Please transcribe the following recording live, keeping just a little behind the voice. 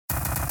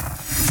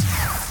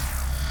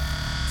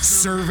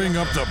serving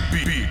up the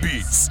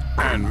beats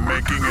and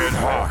making it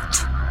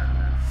hot.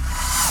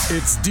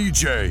 It's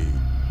DJ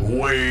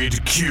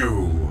Wade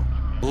Q,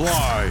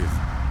 live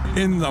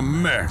in the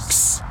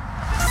mix.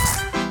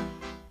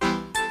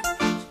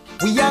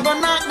 We are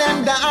gonna knock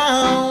them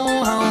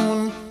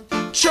down,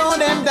 show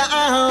them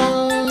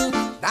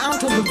down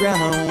to the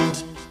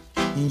ground.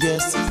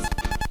 Yes.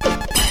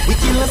 We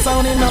kill a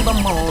sound in the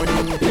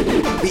morning,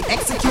 we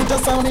execute a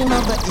sound in the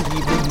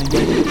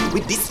evening,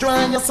 we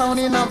destroy a sound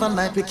in the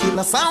night, we kill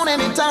a sound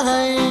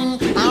anytime.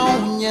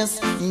 Oh yes,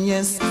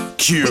 yes.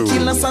 Q, we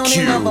kill a sound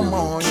Q, in the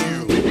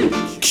morning,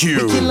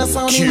 Q, we kill a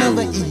sound Q, in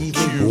the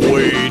evening,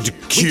 Wade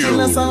Q, we kill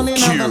a sound in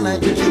Q, the night,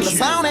 we kill a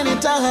sound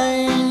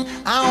anytime.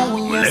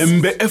 Oh yes.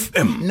 Lembe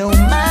FM. No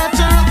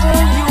matter who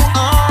you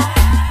are,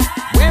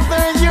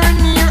 whether you're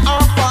near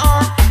or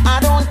far, I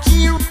don't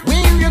care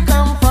where you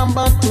come from,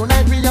 but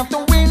tonight we have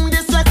to win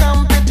this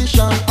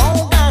competition.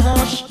 Oh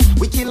gosh,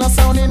 we kill a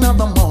sound in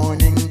the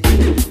morning,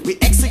 we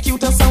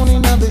execute a sound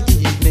in the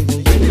evening,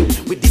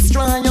 we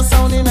destroy a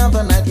sound in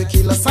the night, we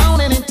kill a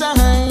sound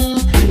anytime.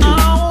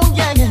 Oh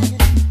yeah,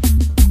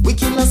 we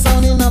kill a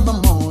sound in the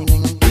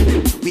morning,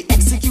 we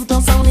execute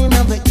a sound in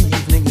the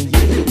evening,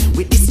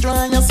 we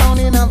destroy a sound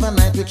in the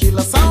night, we kill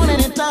a sound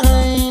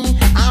anytime.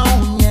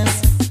 Oh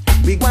yes,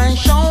 we go and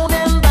show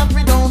them that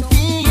we don't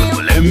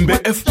feel. Lembe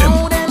FM.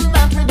 Show them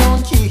that we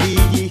don't care.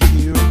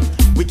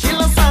 We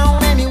kill a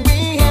sound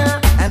anywhere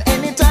and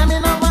anytime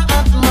in our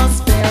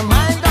atmosphere.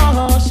 My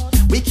gosh,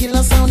 we kill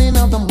a sound in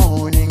the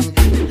morning,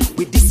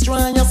 we destroy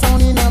a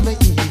sound in the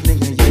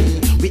evening,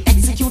 yeah. We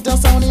execute a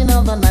sound in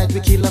the night, we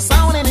kill a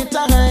sound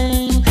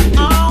anytime.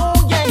 Oh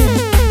yeah,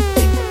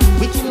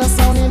 we kill a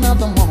sound in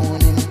the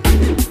morning,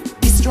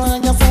 destroy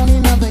a sound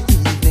in the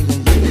evening,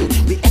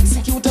 yeah. We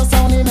execute a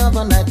sound in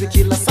the night, we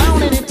kill a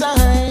sound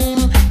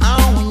anytime.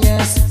 Oh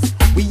yes,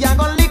 we are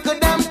gonna lick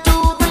them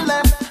to the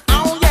left.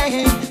 Oh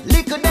yeah,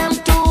 lick them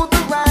to the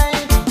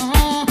right.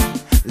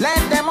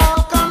 Let them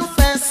all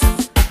confess.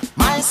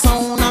 My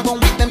sound I gonna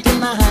whip them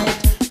tonight.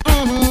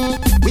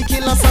 We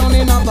kill a sound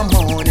in the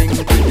morning,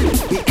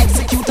 we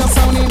execute a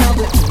sound in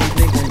the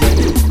evening.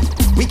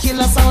 We kill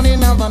a sound in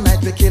the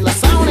night, we kill a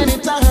sound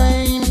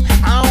anytime.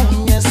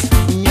 Oh yes,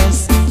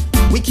 yes.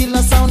 We kill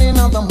a sound in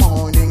the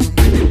morning,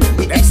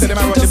 we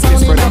execute a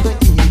sound in the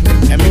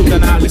evening. And you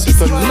don't have to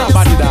listen to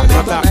nobody that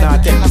not talk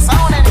nothing.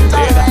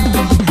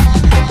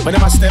 When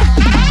them a step,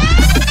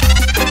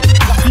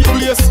 lucky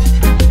place,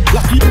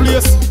 lucky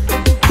place,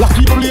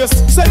 lucky place.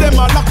 Say them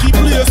a lucky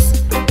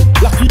place,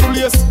 lucky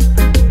place,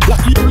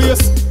 lucky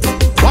place.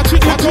 Watch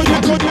it, watch it,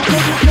 watch it.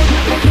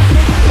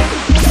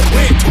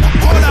 Wait,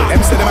 hold on.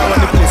 Them say them a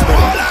run the place,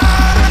 but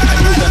and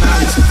you don't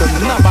have to listen to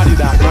nobody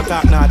that not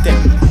talk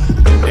nothing.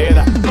 Hear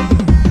that?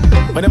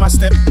 When them a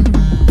step,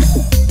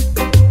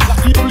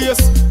 lucky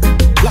place,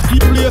 lucky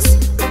place,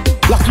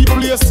 lucky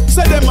place.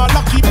 Say them a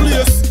lucky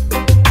place,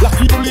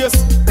 lucky place,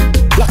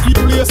 lucky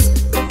place.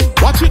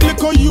 Watch it,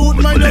 little youth,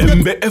 my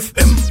Lembe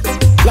FM.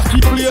 lucky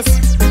place,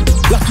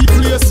 lucky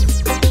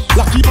place,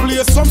 lucky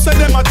place. Some say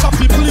them a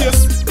choppy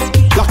place,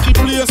 lucky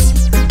place,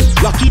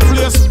 lucky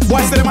place.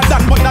 Boy say them a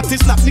done, but that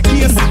is not the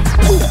case.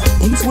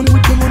 Once money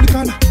with them on the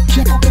corner,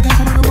 check out the guy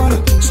from the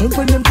water. Some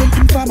friend them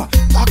pumping farmer,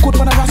 I could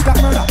when I was that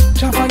murder.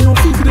 Can't find no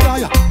feet for the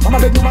liar. Mama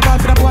beg me my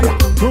God for the boy.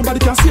 Nobody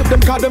can save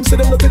them, cause them say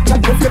them look at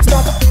that perfect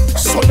starter.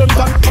 So them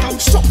done can't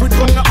stop with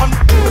gun on.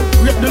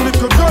 Rape the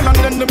little girl and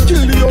then them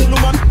kill the old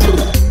woman.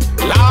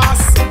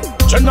 Last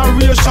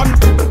generation,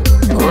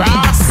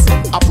 grass,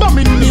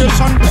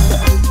 abomination.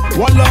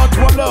 Wall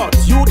out,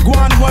 youth go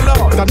and wall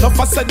out. Enough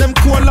I said them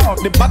cool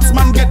out, the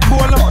batsman get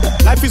ball out.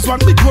 Life is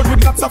one big road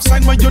with lots of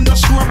sign when you're not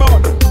sure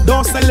about.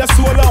 Don't sell your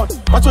soul out,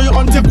 watch how you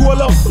hunt your goal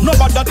out.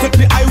 Nobody take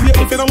the highway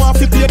if you don't want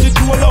to pay the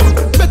toll out.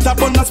 Better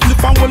burn a split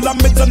and hold a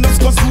meds and let's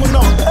go soon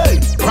out. Hey,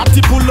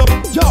 ratty pull up,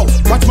 yo,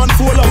 watch man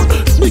fall out.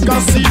 Big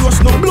and serious,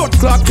 no blood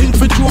clot thing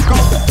for joke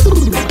out.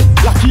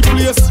 Lucky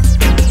place,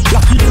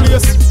 lucky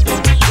place,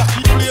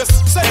 lucky place.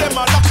 Say them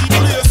a lucky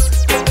place,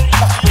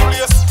 lucky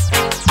place,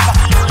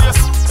 lucky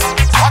place.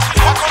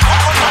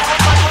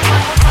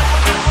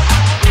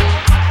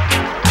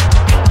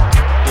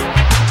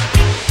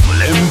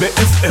 Lembe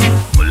FM.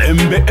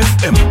 Lembe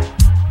FM.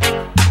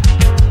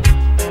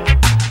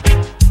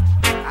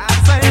 I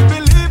say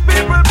believe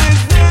people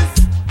business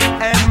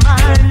and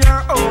mind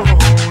your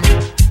own.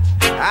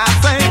 I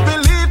say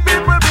believe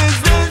people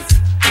business,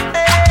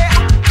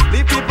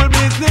 leave people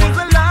business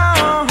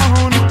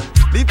alone.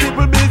 Leave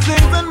people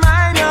business and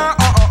mind your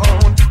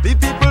own.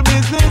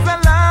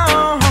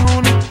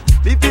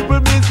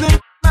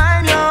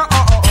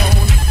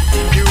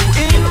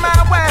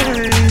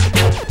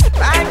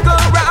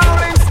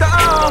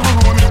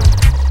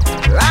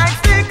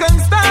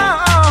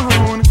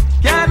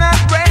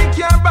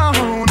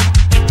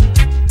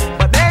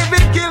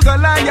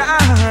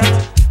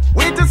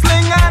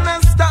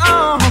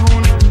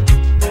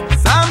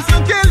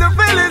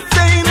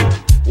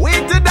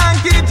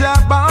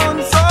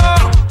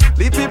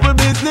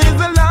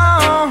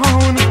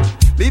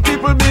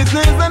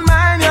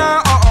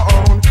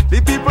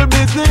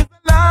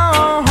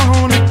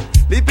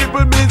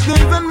 people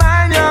business and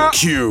mind your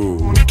Q.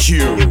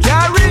 You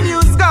carry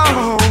news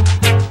go,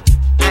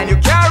 and you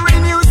carry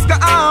news go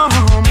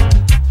home,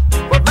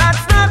 but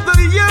that's not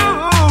the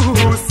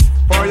use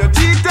for your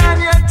teeth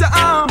and your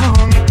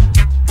tongue.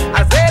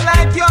 I say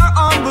like you're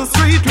on the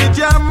street with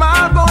your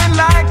mouth going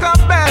like a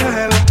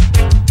bell,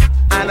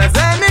 and as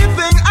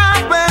anything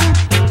happen,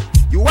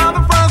 you are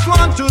the first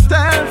one to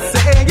tell.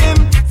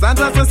 Saying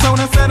Santa says sound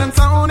and said and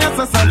sound,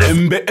 yes, Santa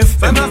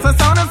Santa says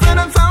sound and said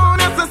and sound,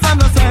 yes,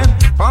 Santa said.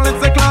 Paul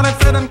it say Claude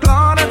said and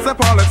Claude it say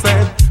Paul it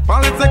said.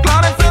 Paul it say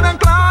Claude said and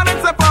Claude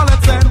it say Paul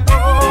it said.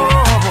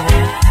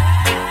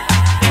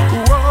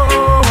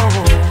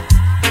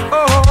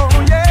 Oh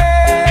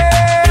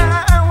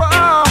yeah,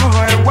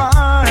 why?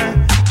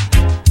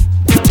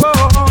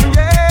 Oh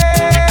yeah,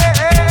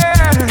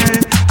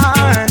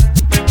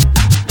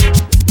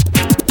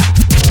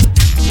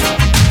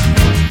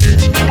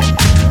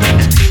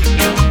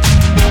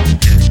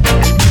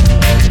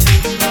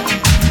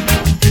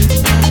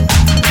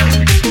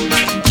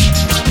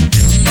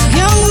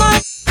 Young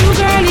man,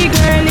 you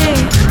girly.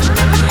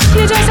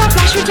 You just a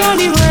flash with all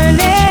the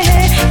whirly.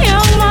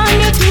 Young man,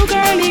 you too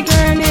girly.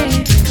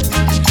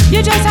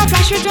 You just a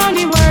flash with all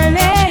the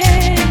whirly.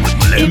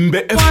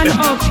 One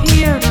up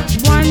here,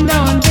 one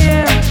down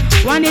there.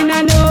 One in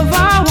a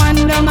Nova,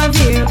 one down a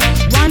Veer.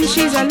 One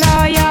she's a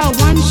lawyer,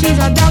 one she's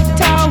a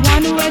doctor.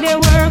 One where they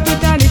work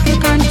with a little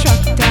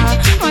contractor.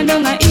 One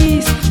down a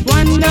east,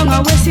 one down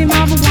a west. Him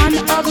have one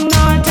up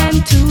north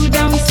and two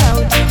down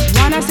south.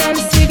 One a sell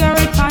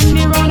cigarette on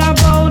the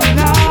roundabout.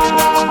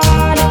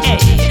 Lord, hey,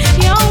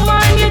 young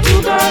man, you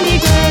too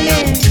girly.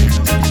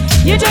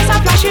 You just a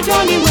flash it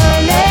on the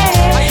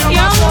whirly.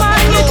 Young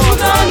man, you too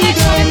girly.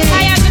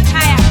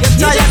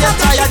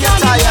 Get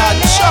tired,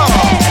 sure.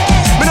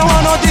 Me no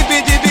want no dibby.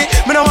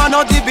 Me no want no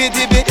dibby.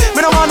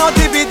 Me no want no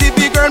dibby,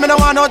 girl. Me no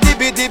want no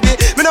dibby.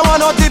 Me no want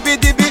no dibby.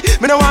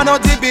 Me no want no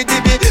dibby.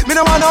 Me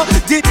no want no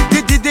dibby.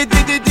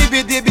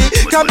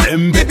 Come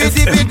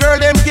dibby, girl.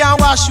 Them can't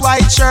wash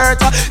white shirt.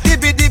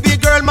 Dibby,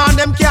 girl, man,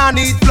 them can't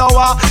eat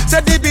flour.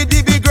 Say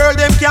dibby, girl,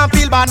 them can't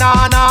peel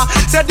banana.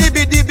 Say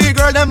dibby,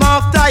 girl, them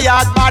have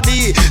tired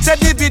body. Say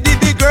dibby,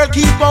 girl,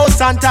 keep house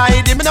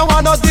untidy. Me no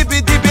want no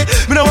dibby.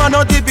 Me no want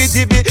no dibby.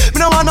 Me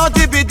no want no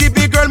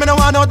dibby, girl. Me no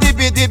want no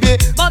dibby.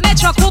 But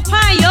metro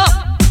kupayo.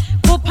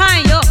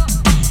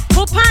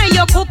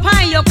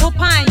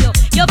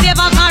 You be a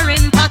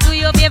varin patu,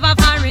 you be a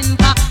varin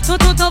pa. Tu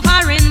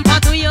varin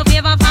patu, you be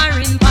a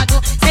varin patu.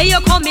 Say you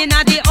come in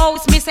at the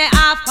house, me say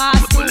half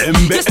past two.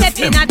 You step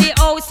in at the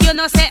house, you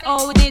know say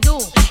how they do.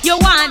 You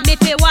want me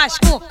to wash,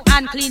 cook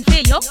and clean for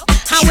you.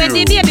 And when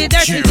the baby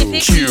dirty, me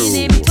fi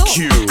clean him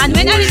too. And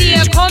when the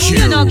day come,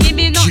 you know give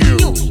me nothing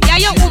new. Yeah,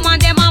 your woman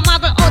them a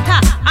muggle out a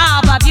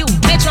half of you.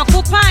 Metro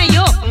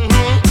kupayo.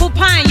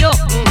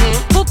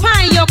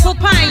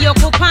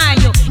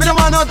 Me no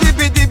want no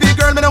dibby,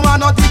 girl. Me no want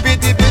no dibby.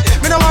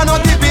 Me no want no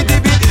dibby.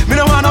 Me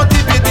no want no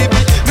dibby.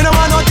 Me no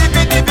want no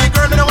dibby,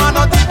 girl. Me no want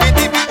no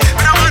dibby.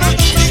 Me no want no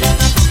dibby.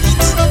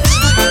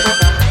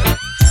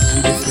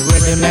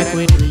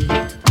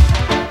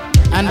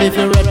 And if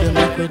you're ready,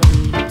 make we do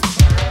it.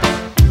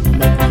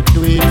 Make we do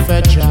it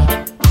for Jah.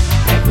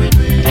 Make we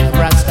do it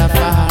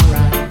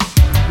Rastafari.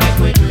 Make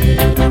we do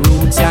it the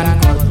roots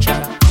and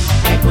culture.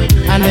 Make we do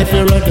it. And if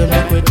you're ready,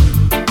 make we do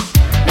it.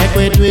 Make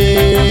we do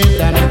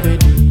it and make we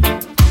do it.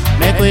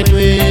 Make we do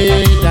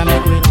it and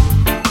make we do it.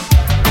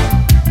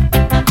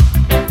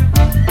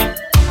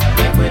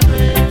 Make we do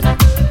it.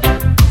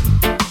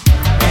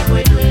 Make we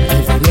do it.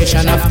 Every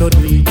nation have to do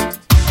it.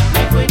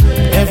 Make we do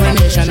it. Every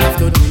nation have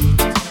to do it.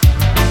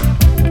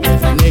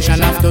 Every nation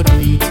have to do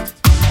it.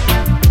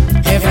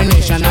 Every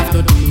nation have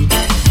to do it.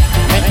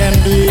 Make them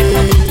do it,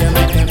 yeah,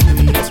 make them do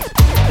it.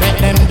 Make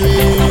them do it,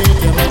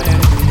 yeah, make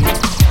them do it.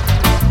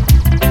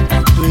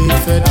 Do it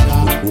for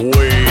Jah.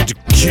 Wade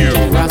Q.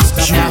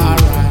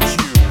 Rastafari.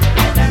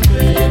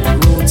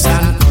 Roots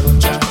and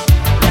culture.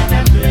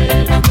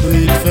 Do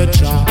it for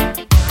Jah.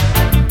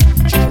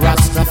 Jah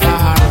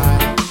Rastafari.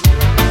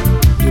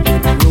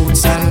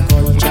 Roots and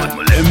culture.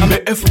 Molembe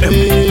FM.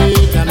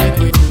 Wait, I make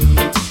we do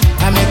it.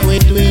 I make we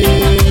do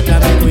it. I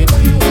make we do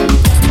it.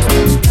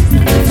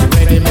 If you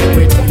ready, make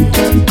we do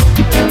it.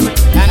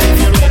 And if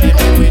you ready,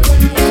 make we do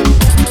it.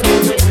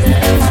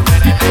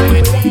 Ready, make we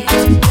do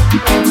it.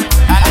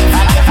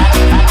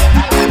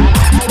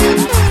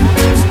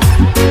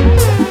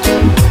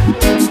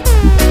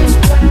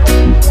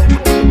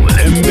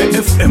 Molembe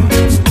FM.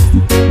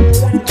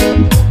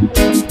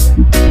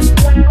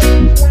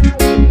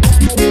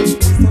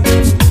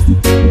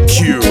 Q.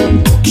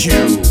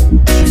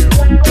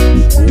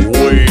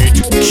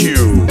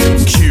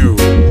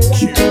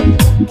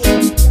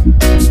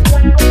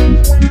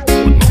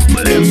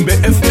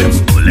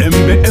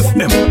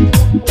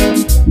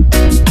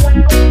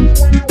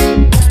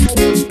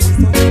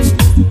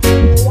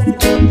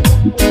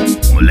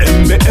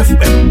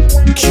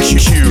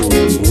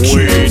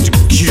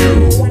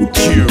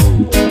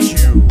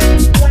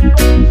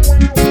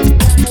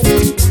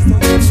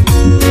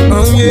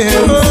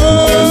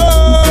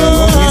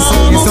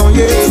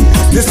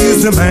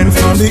 is the man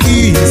from the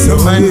east, the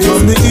man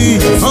from the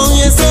east. Oh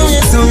yes, oh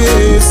yes, oh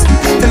yes.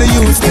 Tell the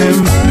youth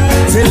them,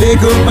 say they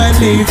go by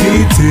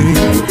levity.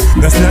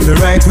 That's not the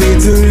right way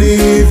to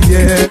live,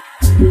 yeah.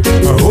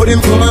 I hold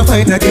them come and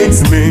fight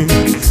against me.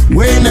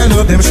 When I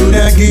love them, should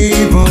I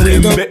give all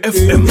them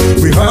FM.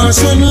 We all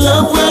should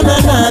love one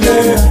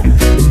another,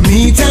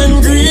 meet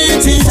and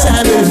greet each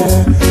other.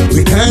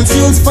 We can't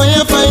use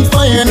fire, fight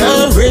fire,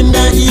 now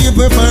render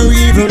evil for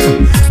evil.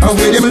 And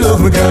with them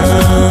love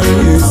God,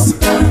 yes.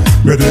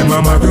 But them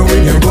mama go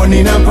with them gun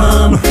in a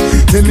palm.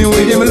 Tell me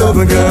with them love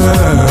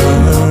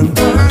God.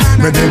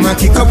 But them a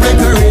kick up like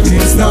a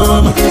raging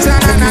storm.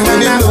 Tell me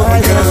with them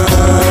love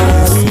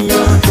God.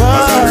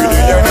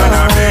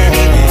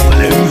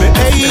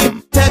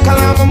 Take a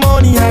lot of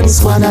money and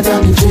it's one of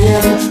them in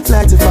jail.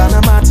 Fly to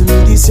Panama to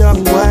meet this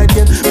young white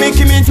girl. Make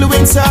him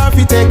influence her if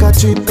he take a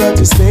trip, go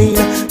to Spain.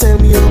 Tell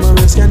me how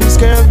much can this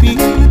girl be?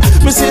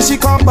 Me say she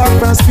come back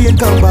from Spain,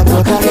 come back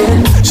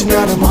again. She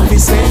not a movie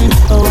saying,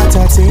 oh what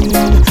a thing.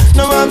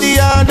 No of the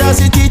others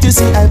you teach you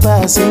see I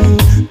passing.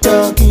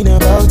 Talking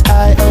about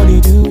I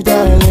only do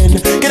darling.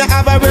 Can I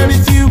have a word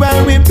with you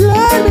and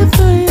reply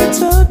before you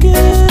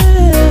talking?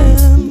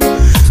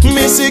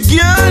 Me say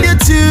girl you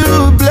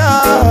too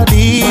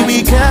bloody.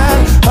 We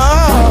can't,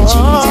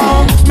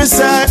 me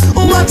say,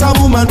 what a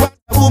woman,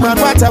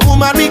 what a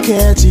woman, we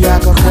can't. She a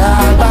go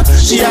cry back,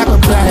 she a go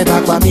cry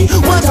back for me.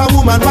 What a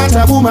woman, what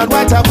a woman,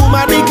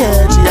 we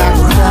can't. She a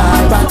go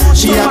cry back,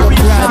 she a go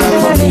cry back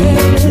for me.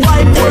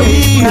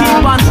 Hey,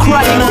 keep on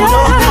crying.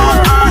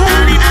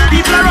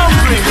 People are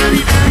hungry.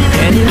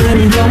 Anywhere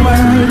in the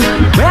world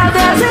where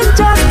there's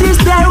injustice,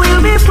 there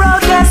will be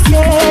protest,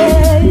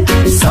 yeah.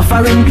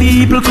 Suffering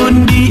people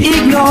couldn't be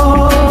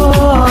ignored.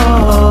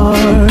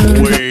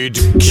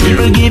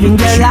 People giving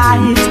their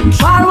lives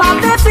for what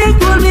they think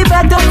will be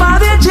better for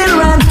their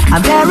children.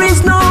 And there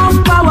is no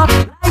power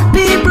like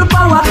people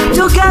power.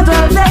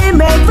 Together they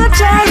make the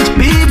change.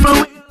 People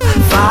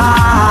will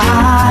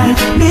fight.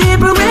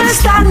 People will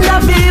stand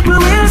up. People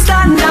will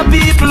stand up.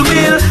 People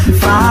will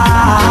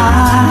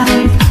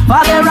fight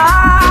for their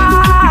right.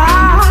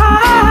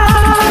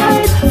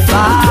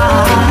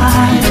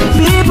 Fight.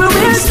 People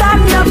will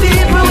stand up.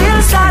 People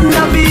will stand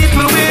up.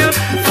 People will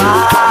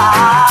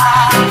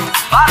fight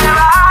for their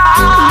right.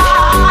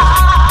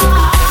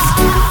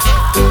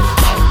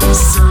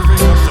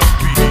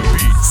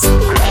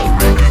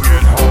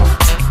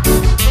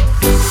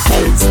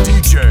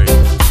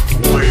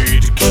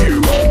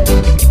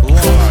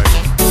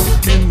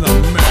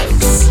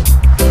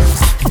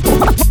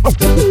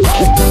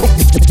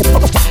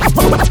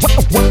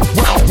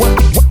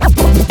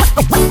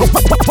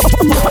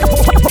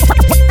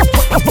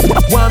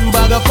 One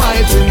bag of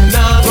fighting,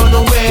 now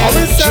gonna wear.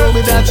 Show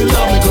me that you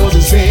love me cause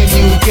you say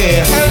you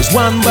care. It's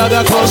one bag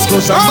of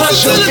cause I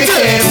mash up your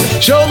head.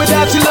 Show me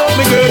that you love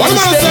me girl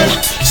instead.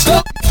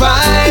 Stop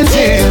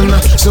fighting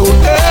so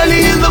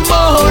early in the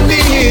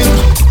morning.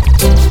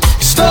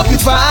 Stop your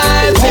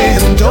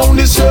fighting, don't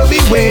disturb me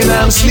when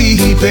I'm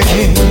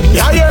sleeping.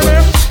 Yeah, hear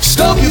me?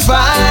 Stop your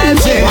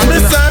fighting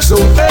so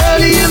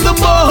early in the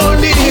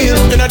morning.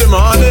 In the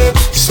morning.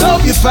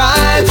 Stop your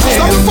fighting.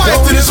 Stop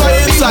fighting is why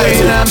inside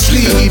when I'm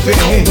sleeping.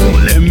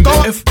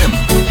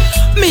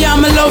 Me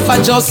and my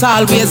lover just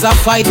always a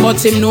fight,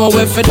 but him know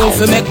where for do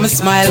for make me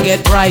smile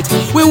get bright.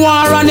 We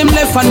want run him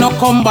left and not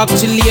come back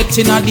till late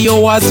in the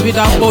hours with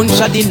a bunch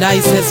of the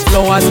nicest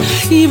flowers.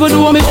 Even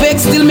though me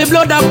vex, still me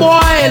blood a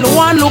boil.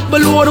 One look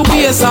below the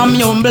waist, I'm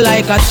humble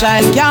like a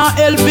child. Can't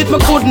help it, me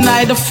couldn't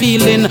hide the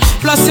feeling.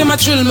 Plus him a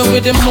thrill me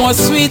with him more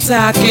sweet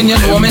talking. You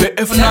know me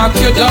knock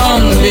you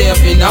down,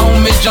 baby. Now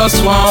me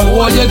just want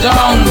hold you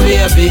down,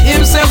 baby.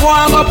 Him say go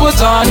and go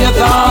put on your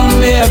tongue,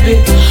 baby.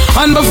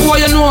 And before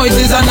you know it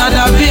is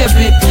another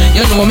baby.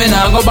 You know me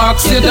now go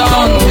box you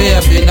down,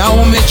 baby. Now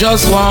me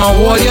just want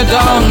hold you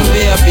down,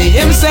 baby.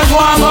 Him say go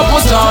and go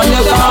put on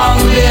your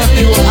tongue,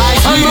 baby.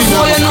 And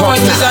before you know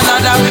it is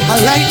another. I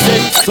like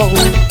that song.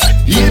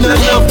 You know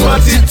love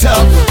but it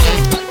tough.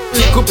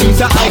 Little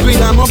piece of high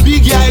grade, I'm a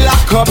big guy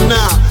lock up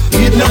now.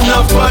 You know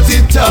love but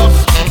it tough.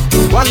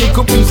 One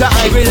little piece of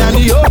high grade and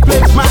the whole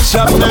place smash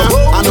up now.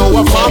 I know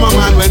a farmer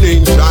man when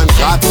in John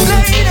got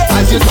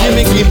as you see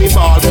me give me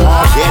ball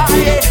forget.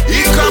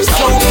 Here comes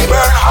Tony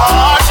burn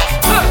hard.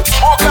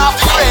 Smoke off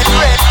the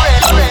red.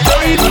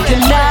 Baby,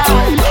 can I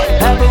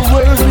have a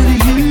word with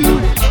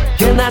you?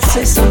 Can I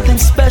say something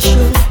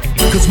special?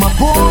 Cause my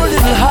poor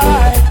little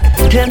heart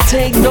can't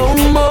take no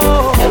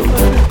more.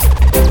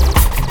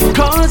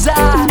 Cause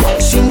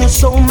I've seen you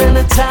so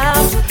many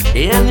times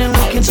and you're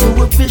looking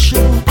so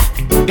official.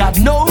 God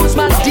knows,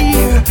 my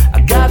dear,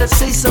 I gotta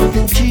say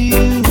something to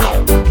you.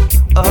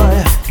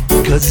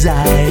 Cause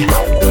I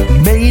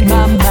made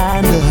my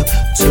mind up.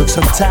 Took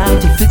some time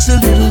to fix a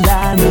little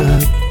line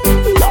up.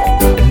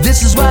 And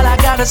this is what I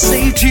gotta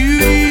say to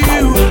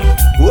you.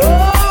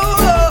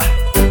 Whoa,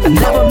 I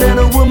never met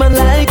a woman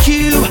like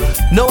you.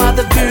 No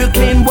other girl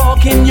can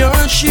walk in your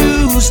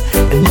shoes.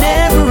 And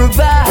never have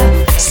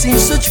I seen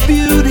such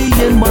beauty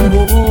in one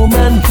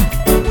woman.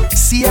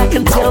 See, I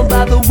can tell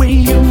by the way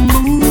you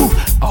move.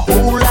 A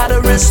whole lot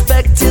of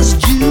respect is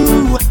due.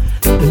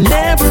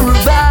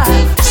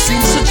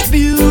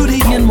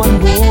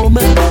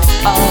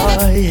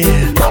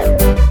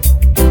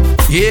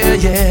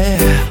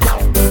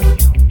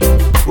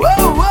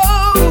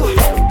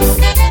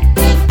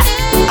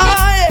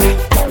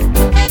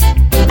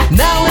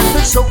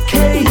 it's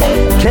okay.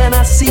 Can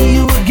I see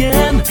you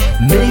again?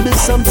 Maybe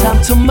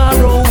sometime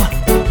tomorrow.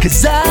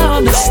 Cause I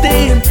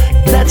understand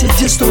that you're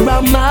just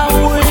around my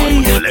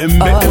way.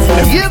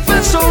 If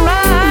it's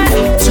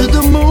alright to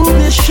the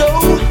movie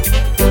show,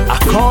 I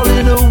call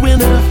it a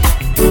winner.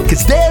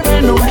 Cause there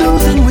ain't no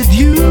losing with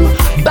you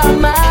by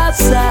my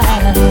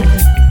side.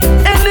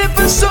 And if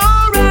it's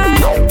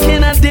alright,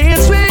 can I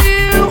dance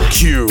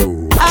with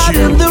you? Out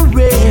in the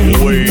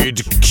rain.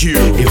 Wait, Q.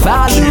 If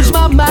I lose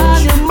my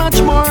mind, you're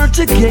much more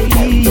to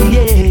gain.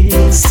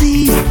 Yeah.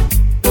 See,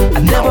 I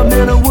never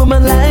met a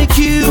woman like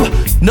you.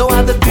 No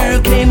other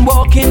girl can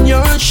walk in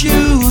your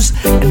shoes.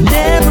 And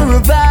never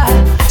have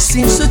I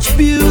seen such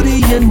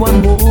beauty in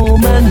one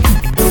woman.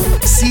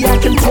 See, I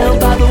can tell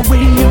by the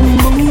way you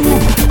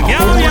move. Yo,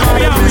 yo,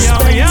 yo, yo,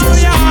 yo,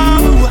 yo.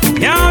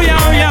 Yo, yo,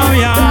 yo,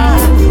 yo.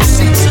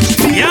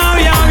 Yo,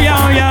 yo, yo,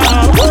 yo.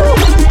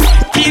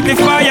 Keep the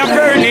fire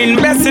burning,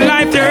 best in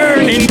life you're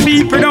earning.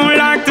 People don't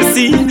like to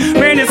see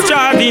when it's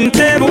charging.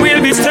 Table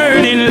will be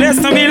turning,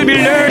 lesson will be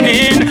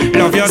learning.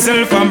 Love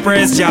yourself and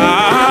praise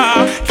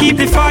Jah. Keep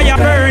the fire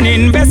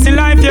burning, best in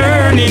life you're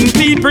earning.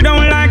 People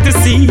don't like to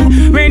see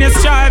when it's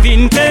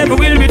striving. Table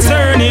will be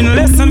turning,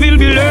 lesson will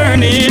be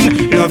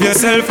learning. Love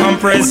yourself and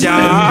praise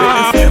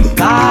Jah.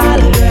 Call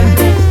them,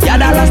 yeah,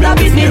 the Rasta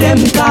beat me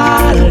them.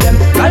 Call them,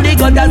 call the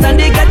gutters and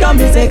the ghetto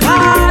me say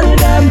call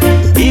them.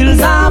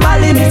 Hills and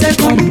valley me say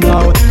come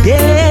now,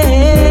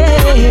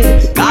 yeah.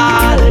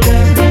 Call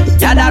them,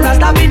 yeah, the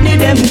Rasta beat me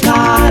them.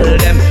 Call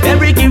them,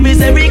 every give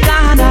is every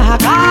corner.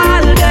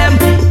 Call them,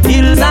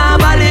 hills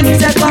and valley me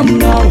say come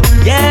now,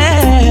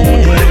 yeah.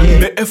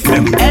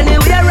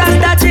 Anywhere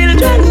Rasta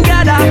children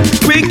gather,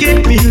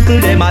 wicked people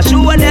them a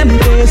show them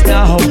face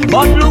now.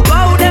 But look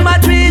how them a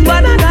treat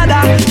one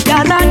another.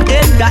 Cannot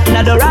enter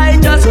in the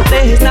righteous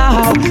place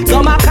now.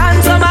 Some a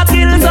can, some a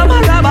kill, some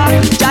a robber.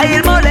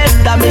 Child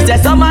molester, me say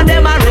some of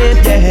them a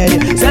rape, yeah.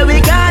 So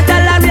we can't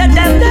tolerate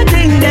them the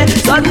thing there.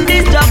 Sudden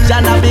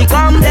destruction a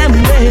become them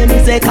way. Me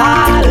say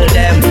call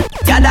them,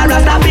 gather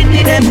Rasta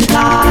beat them,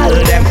 call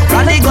them.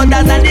 Run the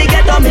gutters and the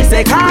ghetto, me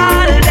say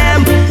call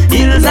them.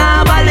 Hills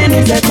and valley,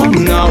 me say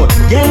come now,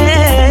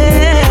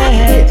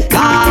 yeah.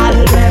 Call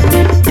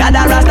them,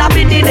 gather Rasta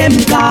beat them,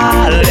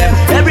 call them.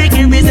 Every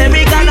give is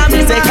every corner,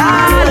 me say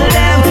call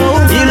them.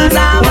 Hills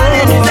and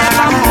valley, me say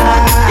come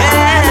now,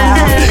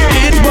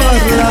 yeah. It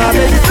was love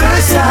at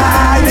first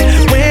sight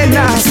when I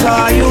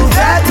saw you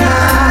that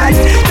night,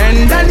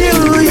 and I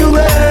knew you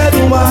were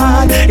the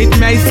one. It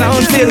may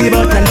sound silly,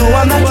 but I know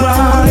I'm not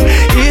wrong.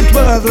 It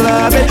was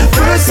love at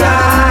first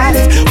sight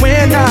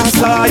when I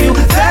saw you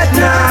that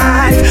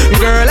night.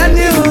 Girl, I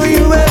knew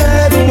you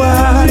were the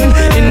one.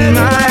 In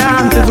my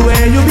arms is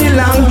where you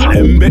belong.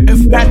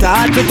 That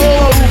I had to go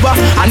over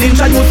and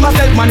introduce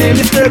myself. My name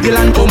is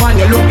Turbulent. Come on,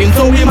 you're looking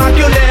so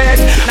immaculate.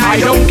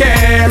 I don't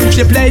care if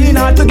she playing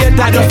hard to get.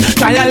 I just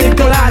try a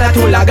little harder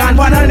to log on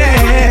for her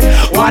name.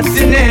 What's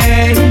your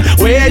name?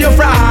 Where you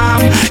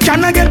from?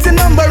 Can I get the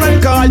number and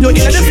call you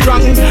in the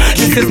strong?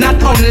 This is not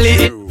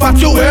only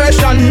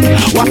infatuation.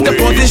 What's the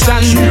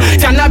position?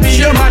 Can I be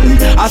your man?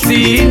 I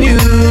see in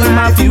you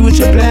my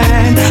future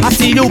plan. I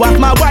see you as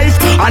my wife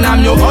and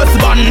I'm your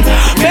husband.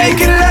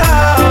 Making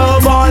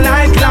love all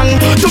night long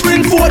to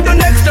bring forth the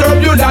next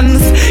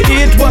turbulence.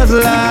 It was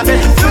love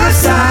at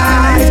first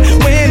sight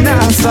when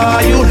I saw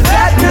you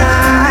that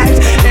night,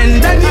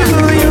 and I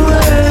knew you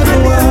were the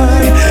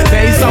one.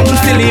 They sound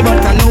silly, but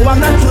I know I'm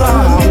not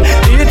wrong.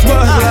 It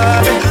was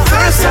love at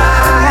first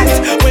sight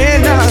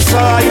when I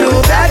saw you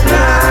that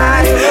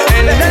night,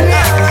 and I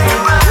knew you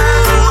were the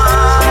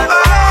one.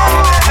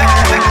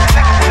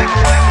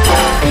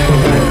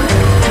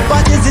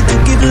 What is it to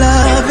give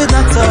love? It's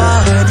not so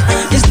hard.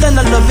 It's then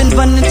a loving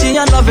vanity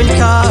and loving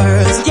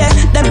cars. Yeah,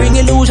 them bring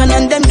illusion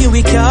and them give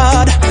we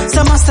card.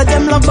 Some say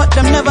them love but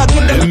them never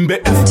give them.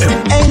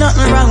 Ain't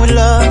nothing wrong with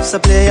love, so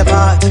play your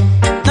part.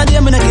 Now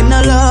them me not give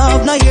no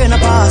love, no year no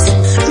pass.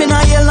 Me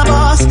not yell no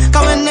boss,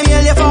 cause when them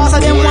yell you fast,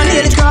 and them one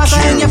nail the cross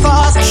and you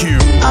fast.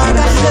 I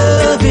got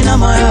love in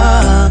my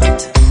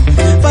heart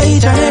for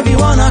each and every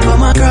one I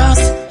come across.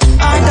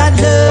 I got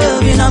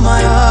love in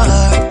my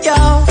heart, yo.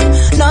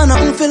 Now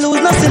nothing feel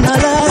lose, nothing I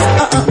lost.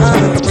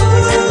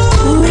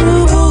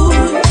 Ooh,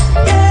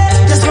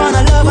 yeah. Just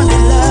wanna love and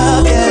then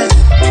love, yeah.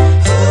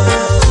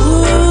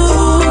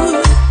 Ooh,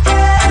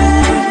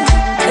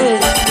 yeah.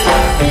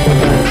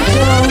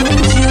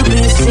 Don't you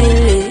be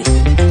silly.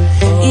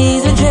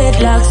 He's a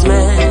dreadlocks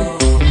man,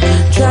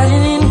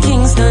 traveling in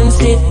Kingston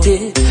City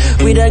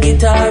with a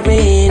guitar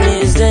in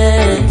his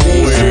hand.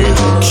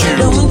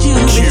 Don't you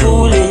be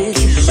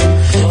foolish.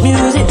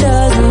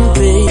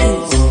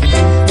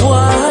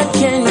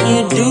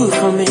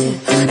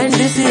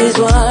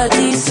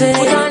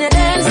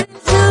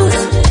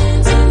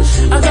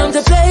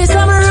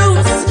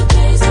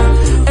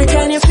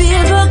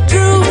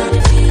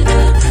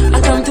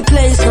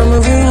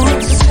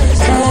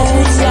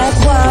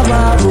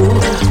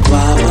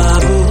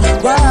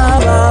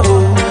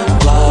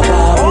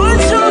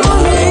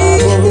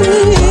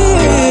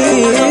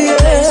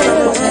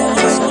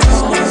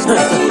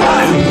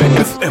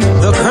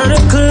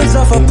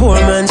 poor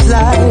man's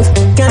life.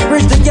 Can't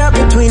bridge the gap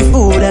between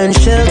food and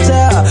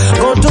shelter.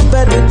 Go to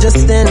bed with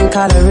just 10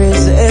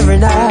 calories every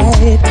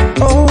night.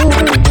 Oh,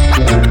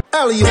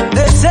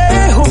 they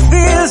say who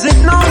feels it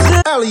knows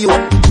it.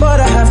 But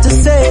I have to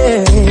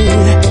say,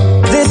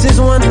 this is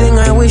one thing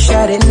I wish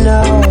I didn't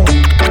know.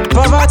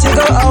 Poverty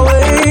go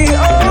away.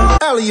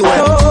 Oh,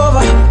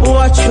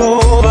 watch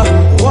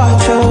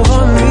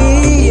over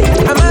me.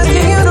 I'm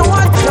asking you to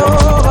watch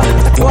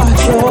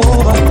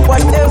over,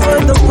 whatever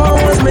the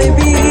powers may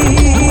be.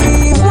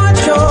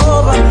 Watch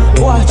over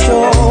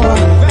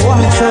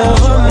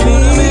me.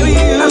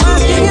 I'm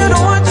asking you to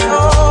watch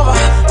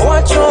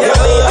over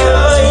me.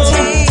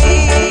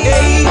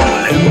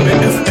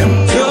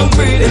 You're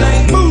pretty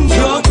like moon,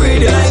 you're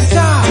pretty like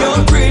star,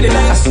 you're pretty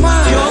like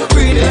smile, you're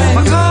pretty like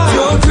my car,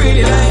 you're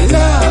pretty like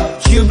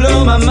love. You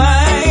blow my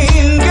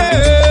mind,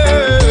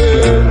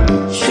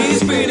 girl.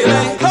 She's pretty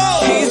like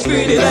she's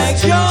pretty like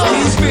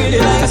she's pretty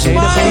like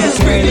smile, she's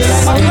pretty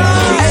like my car.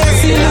 I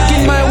see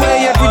looking my way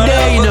every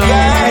day, you know.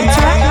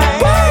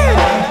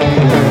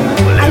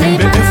 I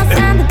leave my house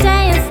and the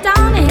day is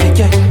dawning.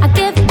 I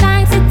give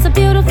thanks, it's a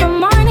beautiful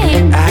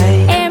morning.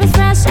 Air is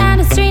fresh and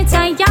the streets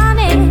are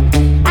yawning.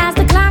 As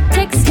the clock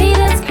ticks, heat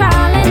is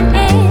crawling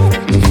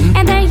in.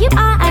 And there you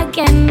are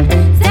again,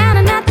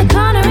 standing at the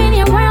corner in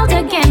your world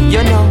again.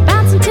 You know.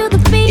 Bouncing to the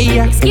beat,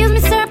 excuse me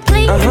sir,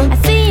 please. I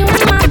see you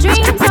in my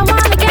dreams, I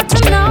wanna get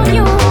to know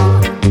you.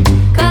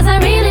 Cause I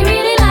really,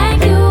 really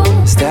like you.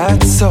 Is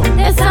that so?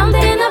 There's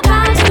something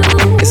about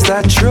you. Is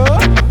that true?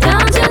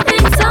 Don't you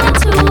think so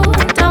too?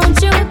 Don't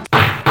you?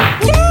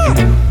 Yeah.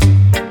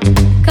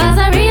 Cause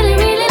I really,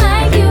 really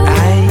like you.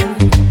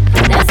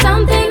 There's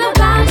something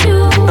about you.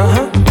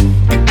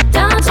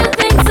 Don't you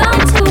think so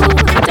too?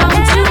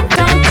 Don't you?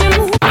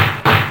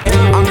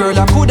 And girl,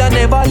 I coulda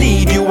never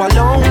leave you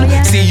alone.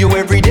 See you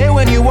every day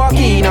when you walk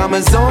in, I'm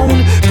a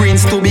zone.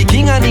 Prince to be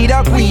king, I need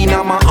a queen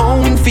of my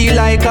own. Feel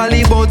like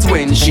Hollywood's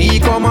when she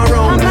come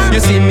around. You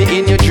see me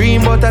in your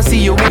dream, but I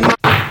see you in my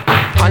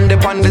hand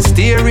upon the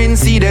steering,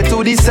 see there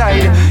to the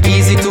side.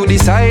 Easy to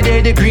decide,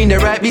 there the green, they're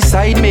right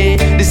beside me.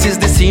 This is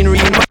the scenery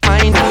in my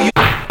mind.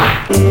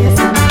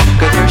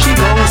 Cause here she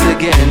goes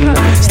again,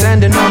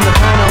 standing on the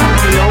corner,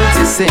 only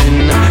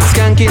noticing.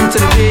 Skanking to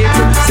the beat,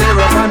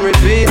 Sarah and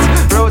repeat.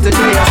 Road to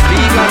day I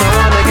speak, and I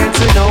wanna get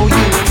to know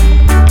you.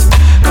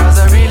 Cause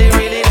I really,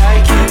 really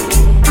like you.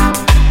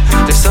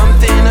 There's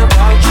something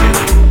about you.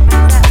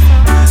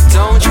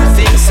 Don't you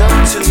think so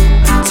too?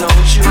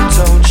 Don't you?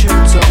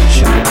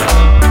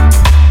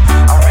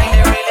 I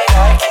really, really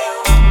like you.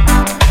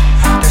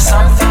 There's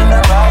something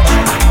about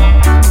you.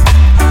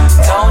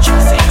 Don't you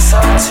think so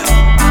too?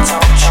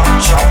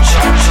 Don't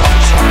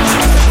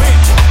you?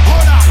 Wait,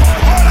 hold on.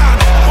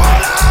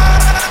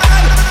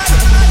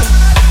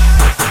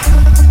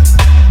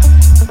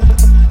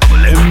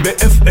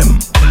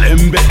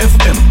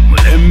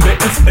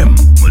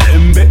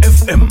 Mulembe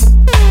FM.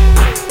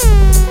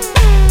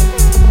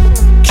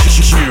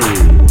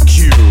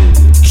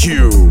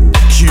 Q.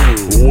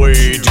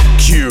 Wade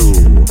Q.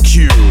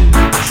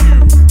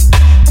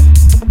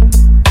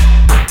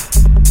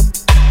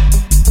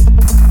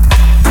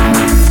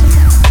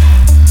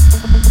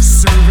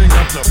 Serving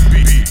up the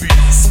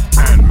beats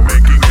and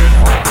making it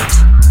hot.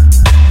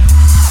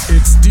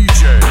 It's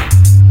DJ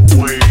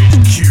Wade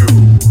Q.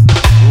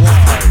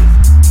 Live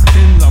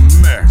in the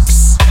mix.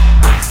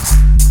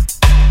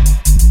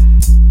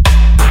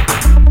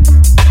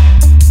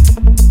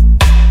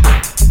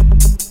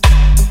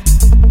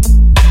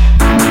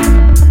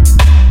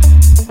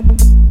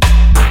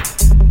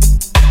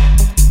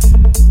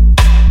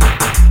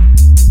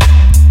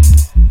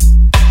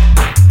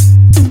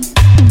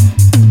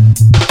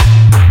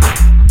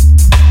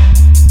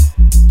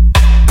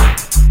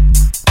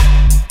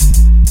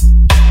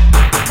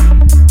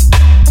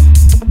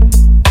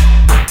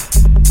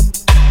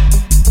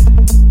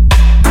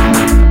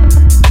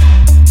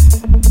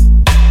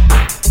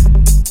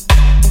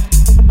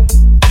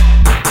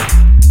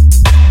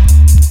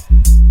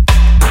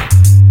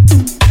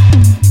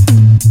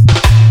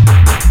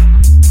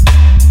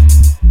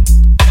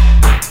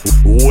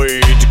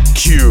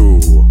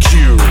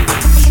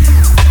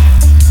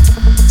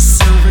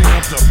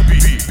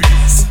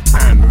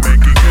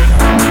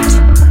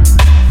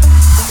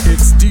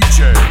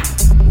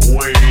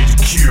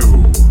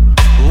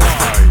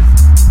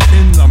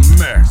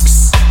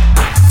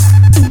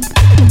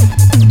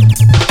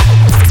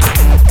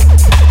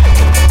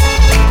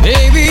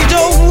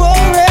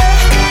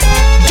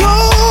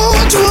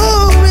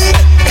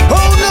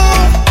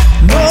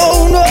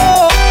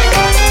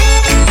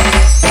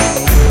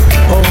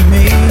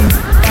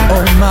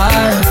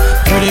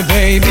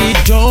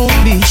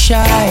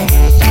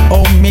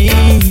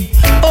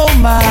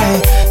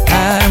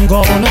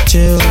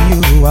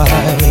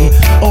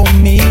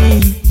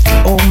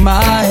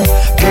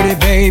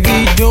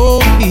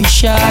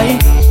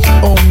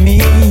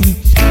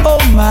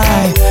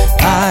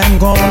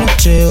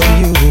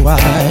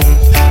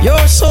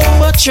 You're so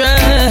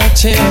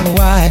attractive.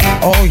 Why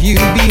are you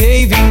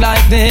behaving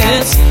like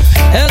this?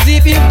 As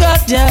if you've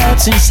got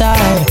doubts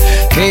inside.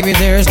 Baby,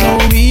 there's no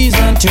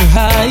reason to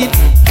hide.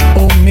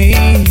 Oh me,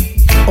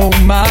 oh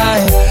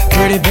my,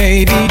 pretty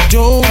baby,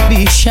 don't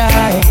be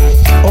shy.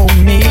 Oh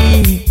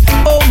me,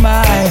 oh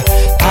my,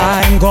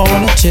 I'm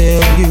gonna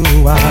tell you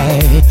why.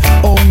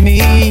 Oh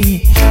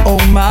me, oh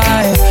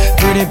my,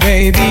 pretty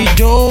baby,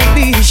 don't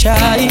be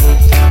shy.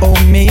 Oh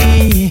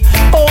me,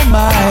 oh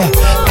my,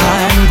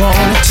 I'm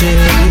gonna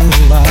tell you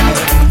why.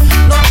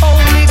 Not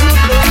only good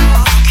luck,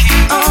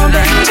 oh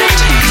baby,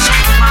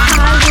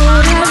 I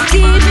would have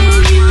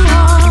given you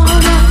all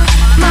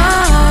my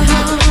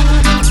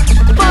heart,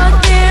 but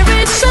there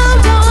is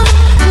someone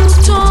who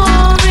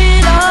tore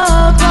it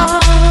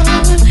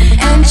apart,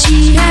 and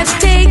she has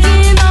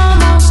taken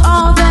almost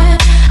all that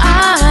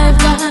I've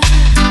got.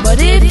 But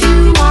if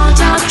you want,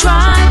 I'll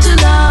try to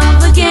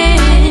love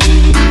again.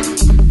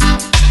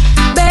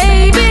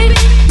 Baby,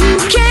 you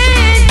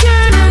can't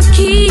turn a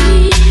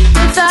key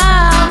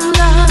without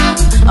love.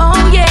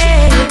 Oh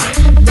yeah,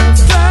 the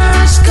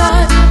first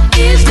cut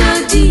is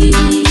the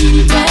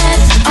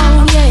deepest.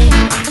 Oh yeah,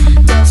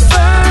 the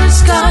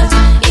first cut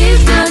is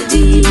the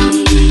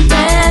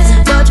deepest.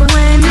 But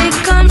when it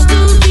comes to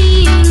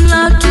being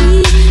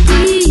lucky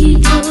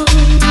people,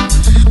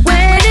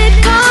 when it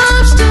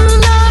comes to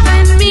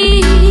loving me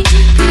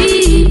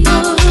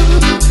people,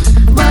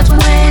 but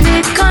when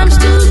it comes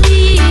to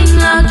being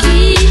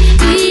lucky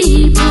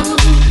people,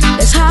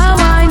 that's how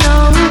I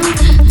know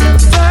the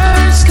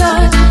first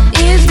cut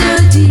is the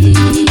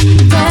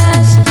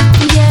deepest.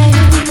 Yeah,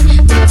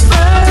 the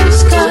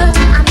first cut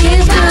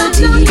is the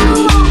deepest.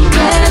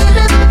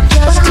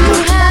 Just to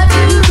have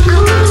you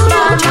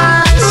by my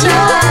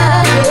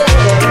side.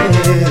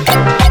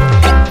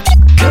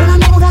 Girl, I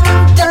know that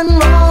I've done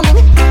wrong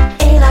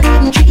and I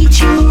didn't treat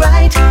you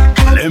right.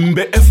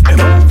 Lembe FM.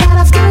 That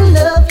I still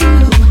love you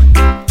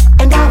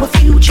and our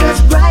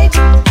future's bright.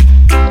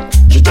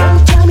 You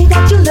don't tell me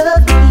that you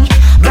love me,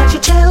 but you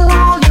tell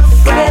all your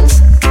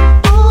friends.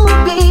 Oh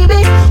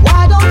baby,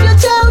 why don't you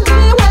tell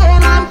me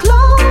when I'm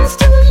close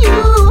to you?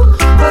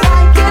 'Cause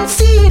I can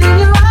see it in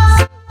your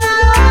eyes,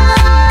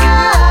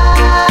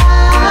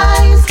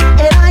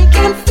 and I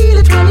can feel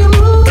it when you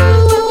move.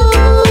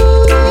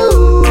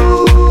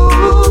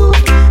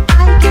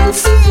 I can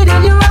see it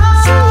in your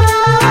eyes,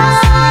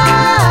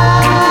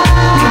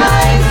 and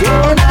I can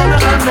feel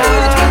it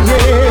when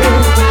you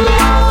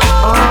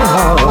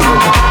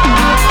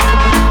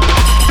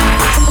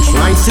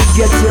Trying to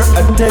get your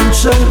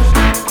attention,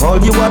 call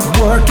you at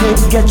work and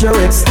get your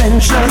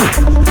extension.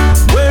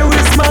 Where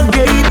is my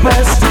gate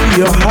pass to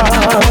your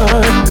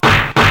heart?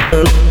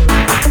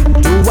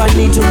 Do I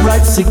need to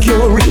write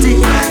security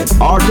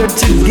in order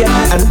to get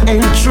an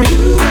entry?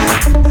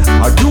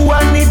 Or do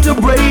I need to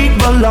break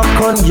the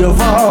lock on your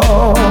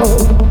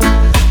vault?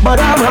 But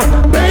I'm a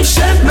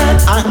patient man,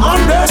 I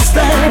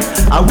understand.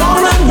 I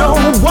wanna know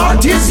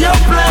what is your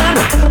plan.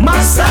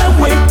 Must I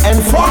wait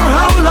and for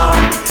how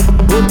long?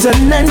 Put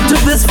an end to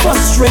this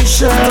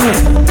frustration.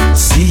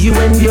 See you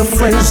and your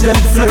friends them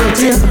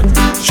flirting,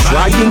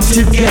 trying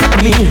to get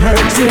me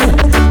hurting.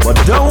 But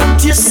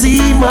don't you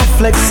see my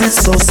flex is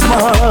so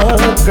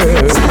smart,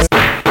 girl?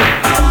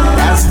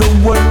 As the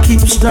world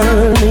keeps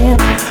turning,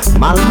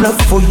 my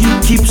love for you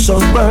keeps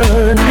on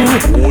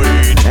burning.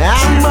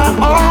 Am I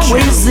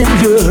always in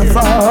your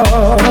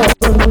thoughts?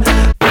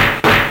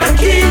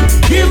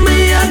 Give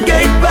me a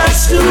gate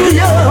pass to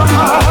your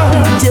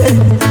heart, yeah.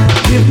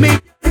 Give me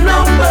a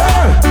number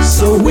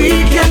so we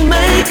can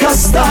make a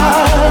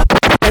start.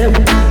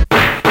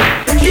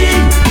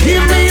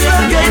 Give me the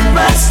gate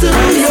pass to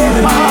your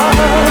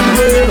heart,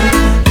 yeah.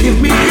 Give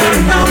me a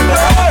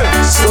number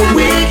so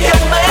we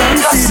can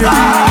make a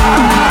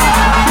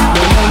start.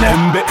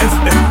 Lembe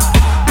FM.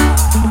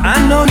 I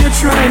know you're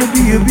trying to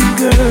be a big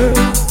girl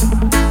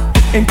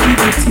and keep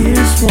the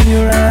tears from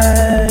your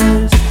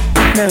eyes.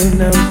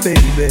 No,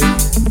 baby.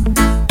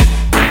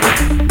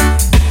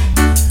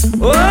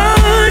 Oh,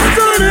 it's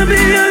gonna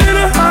be a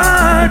little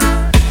hard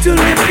to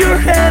lift your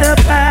head up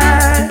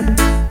high.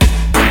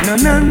 No.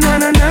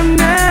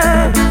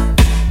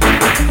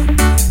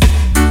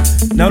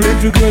 Now,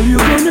 little girl, you're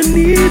gonna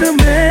need a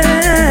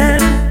man.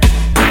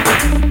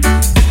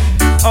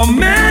 A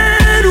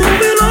man who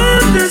will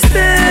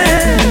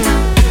understand.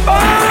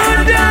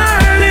 Oh,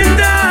 darling,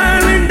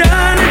 darling,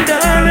 darling,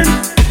 darling,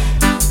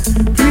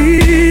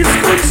 please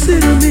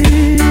consider me,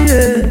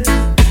 yeah.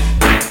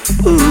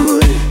 Ooh.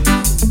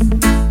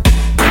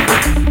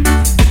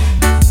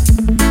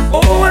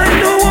 Oh, I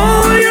know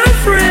all your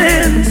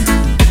friends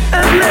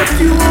have left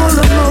you all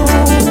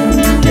alone,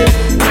 yeah.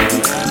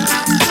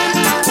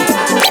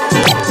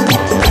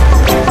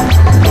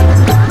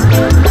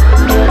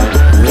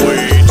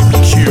 Wait,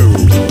 Q.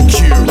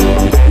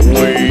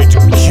 Wait,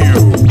 Q.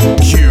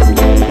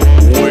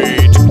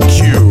 Wait, Q.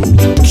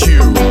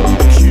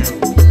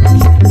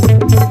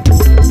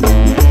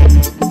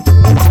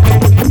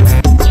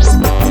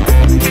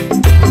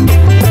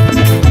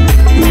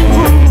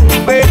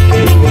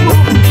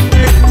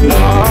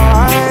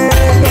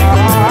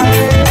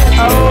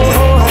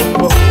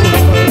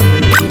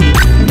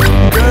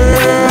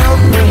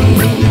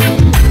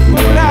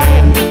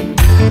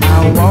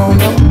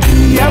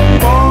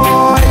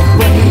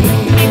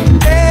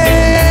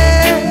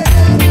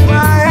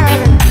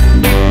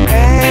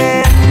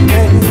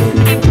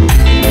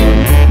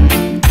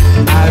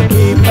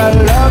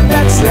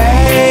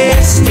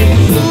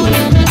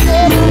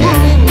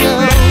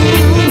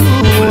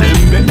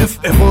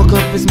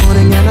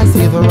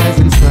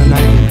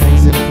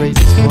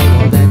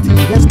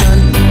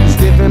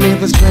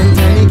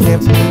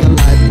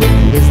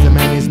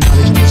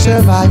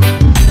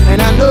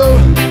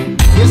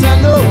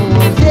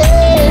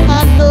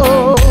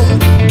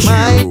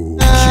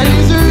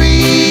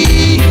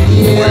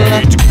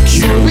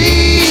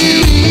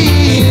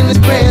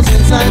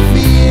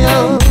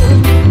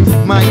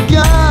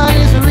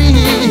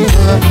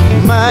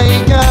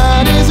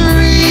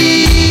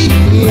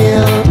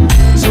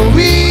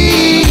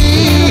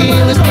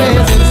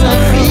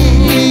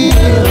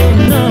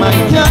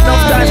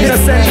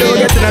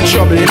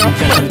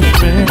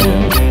 girlfriend.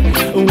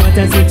 What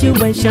a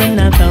situation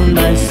I found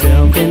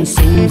myself in.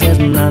 Seems there's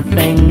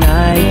nothing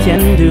I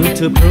can do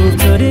to prove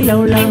to the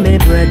old me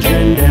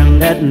brethren them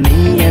that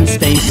me and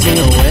Stacy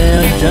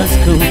well just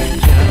cool.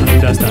 Can't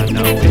understand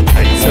now.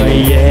 So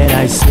yeah,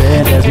 I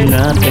swear there's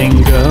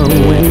nothing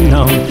going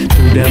on.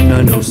 To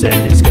them no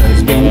said this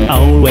girl's been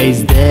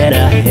always there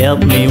to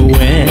help me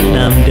when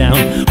I'm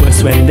down.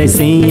 Worse when they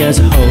see us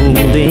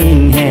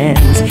holding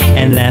hands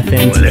and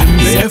laughing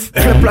together.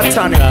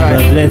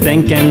 Probably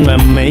thinking we're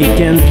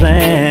making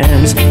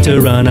plans to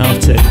run off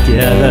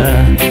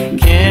together.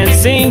 Can't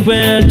see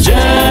we're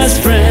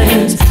just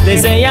friends. They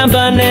say I'm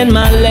burning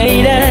my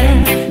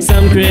lady.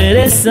 Some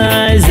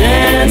criticize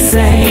and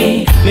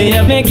say me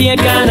up me cake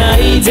and I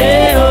eat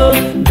it. Oh,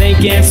 they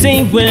can't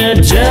see we're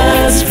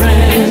just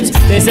friends.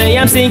 They say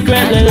I'm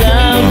secretly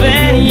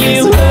loving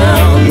you.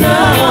 Oh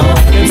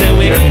no, they say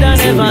we don't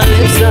ever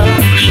live so.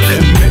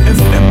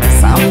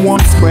 Someone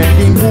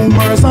spreading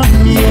rumors on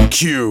me.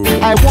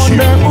 I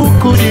wonder who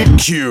could it?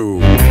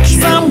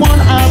 Someone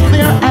have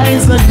their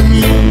eyes on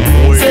me,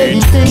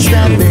 saying things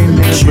that they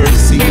never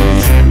see.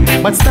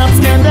 But stop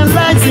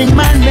scandalizing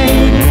my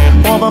name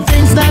for the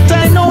things that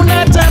I know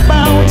not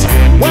about.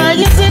 Why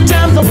is it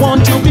I'm the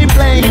one to be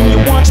blamed? You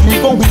watch me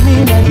going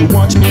in and you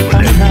watch me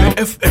coming out.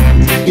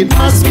 It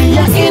must be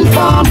an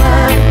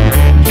informer.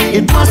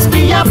 It must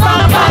be a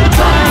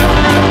backbiter.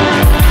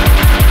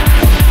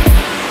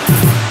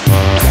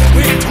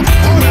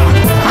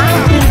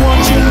 I've been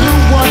watching you,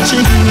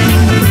 watching me,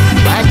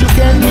 try to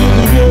get me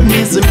in your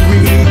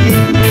misery,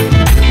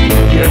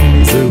 your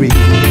misery.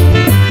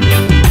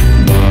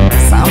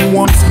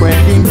 Someone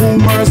spreading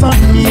rumors on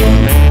me.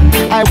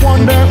 I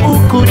wonder who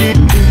could it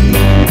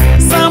be?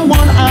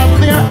 Someone have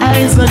their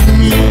eyes on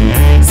me,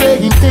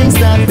 saying things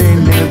that they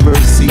never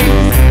see.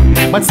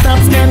 But stop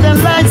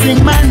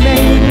scandalizing my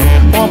name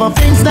for the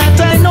things that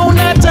I know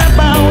not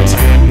about.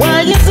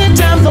 Why is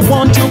it I'm the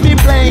one to be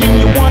blamed?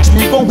 You watch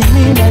me going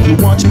in and you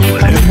watch me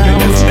coming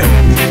out.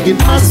 It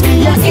must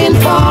be an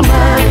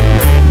informer.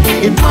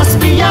 It must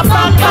be a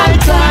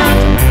backbiter.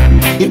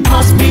 It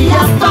must be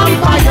a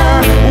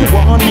vampire who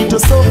want me to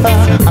suffer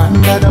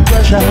under the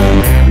pressure.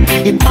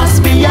 It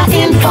must be an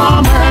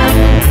informer.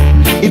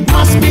 It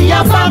must be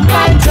a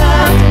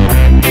backbiter.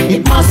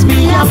 It must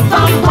be a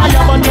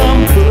vampire, but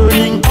I'm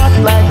burning hot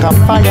like a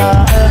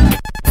fire.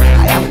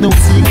 I have no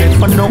secret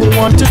for no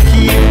one to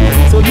keep,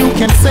 so you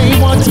can say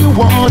what you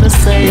wanna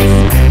say.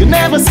 You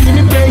never see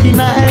me playing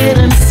hide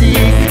and seek.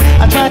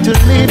 I try to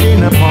live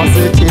in a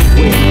positive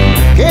way.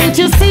 Can't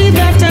you see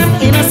that I'm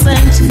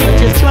innocent, but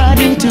you're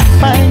trying to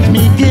find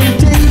me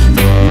guilty?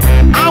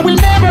 I will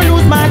never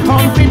lose my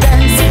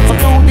confidence, so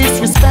don't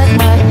disrespect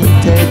my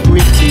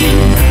integrity.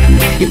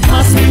 It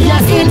must be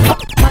an informer.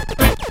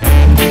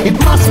 It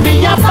must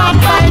be a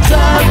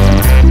backbiter.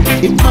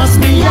 It must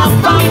be a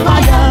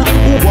vampire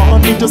who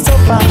want me to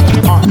suffer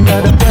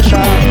under the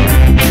pressure.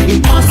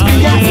 It must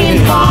be an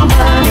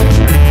informer.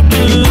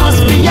 It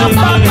must be a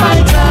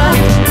backbiter.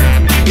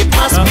 It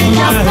must be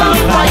a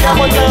vampire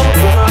with a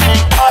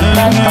burning hot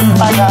like a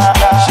fire.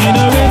 She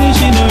not ready,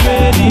 she not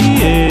ready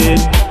yet.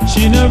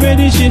 She not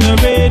ready, she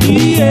not ready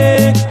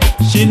yet.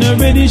 She not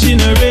ready, she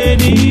not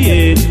ready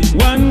yet.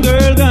 One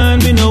girl gone,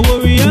 be no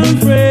worry, I'm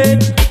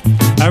afraid.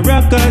 A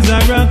rockers, a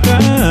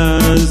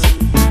rockers.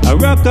 A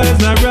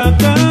rockers, a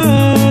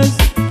rockers.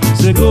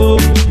 Say go,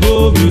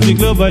 go, music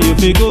lover, you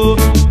fi go.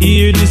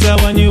 Hear this a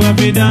one you have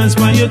to dance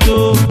by your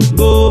toe.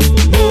 Go,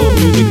 go,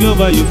 music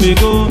lover, you fi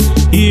go.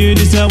 Hear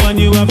this a one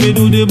you have to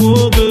do the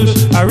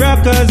vocals. A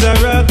rockers, a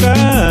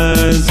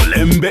rockers.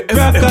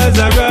 Rockers,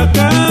 a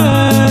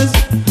rockers.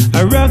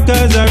 A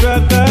rockers, a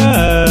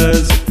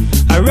rockers.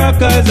 A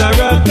rockers, a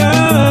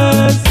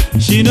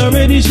rockers. She not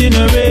ready, she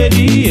not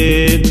ready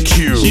yet.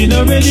 She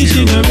not ready,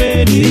 she not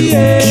ready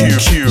yet.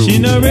 She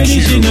not ready,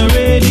 she not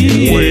ready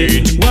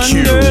yet.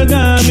 One girl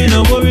gone, me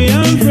no worry,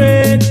 I'm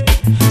afraid.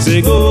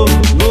 Say go,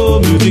 go,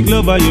 music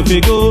lover, you fi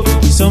go.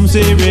 Some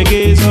say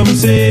reggae, some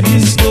say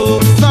disco.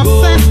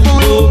 Go,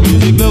 go,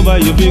 music lover,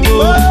 you fi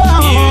go.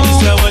 Hear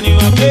this a one you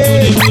have to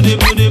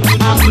do.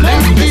 I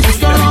left this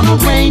girl on a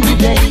rainy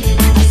day.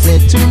 I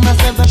said to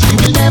myself that she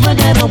will never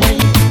get away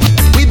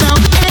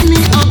without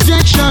any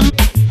objection.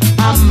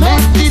 I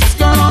met this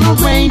girl on a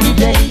rainy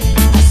day.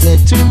 I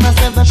said to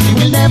myself that she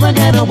will never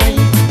get away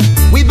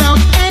without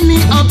any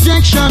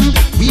objection.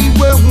 We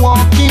were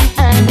walking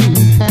hand in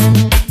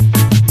hand.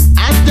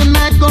 As the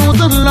night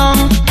goes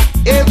along,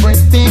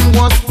 everything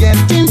was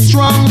getting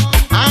strong.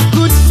 I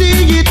could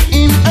see it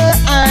in her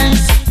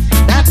eyes.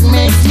 That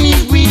makes me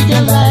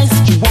realize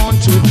she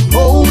wants to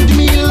hold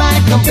me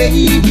like a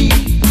baby,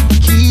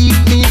 keep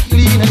me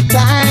clean and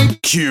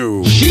tight. She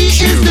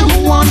is the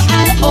one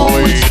I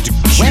hold.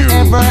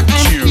 Whenever I'm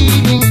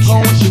feeling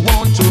cold, she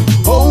wants to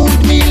hold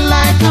me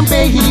like a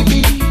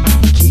baby,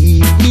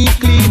 keep me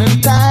clean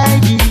and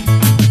tidy.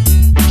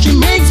 She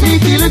makes me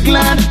feel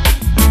glad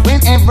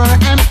whenever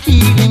I'm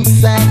feeling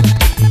sad.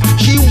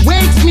 She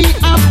wakes me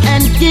up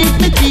and gives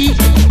me tea,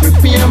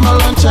 prepare my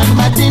lunch and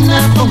my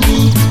dinner for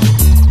me.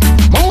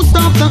 Most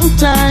of the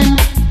time,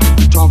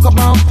 talk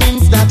about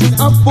things that is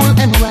awful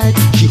and right.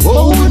 She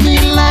hold me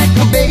like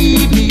a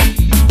baby,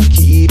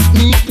 keep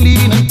me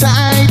clean and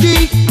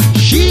tidy.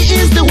 She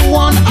is the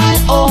one I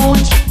own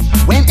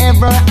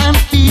whenever I'm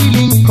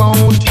feeling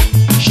cold.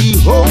 She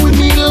hold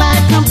me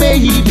like a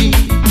baby,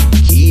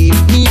 keep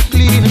me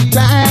clean and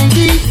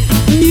tidy.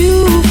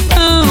 You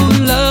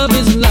found love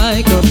is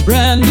like a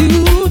brand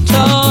new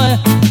toy.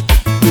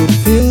 It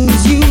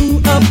fills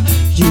you up,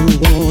 you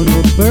want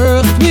to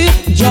birth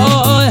with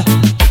joy.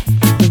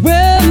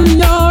 When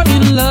you're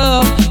in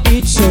love,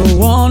 it's a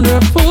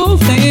wonderful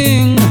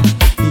thing.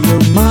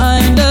 Your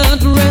mind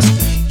at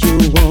rest,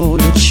 you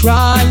want to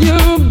try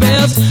your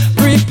best.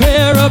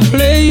 Prepare a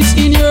place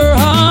in your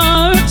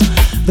heart,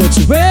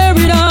 that's where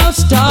it all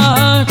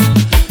starts.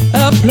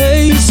 A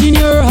place in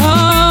your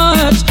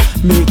heart,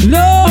 make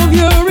love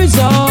your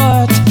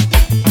resort.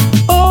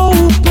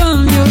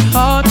 Open your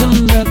heart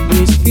and let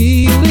these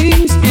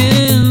feelings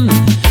in.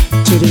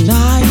 To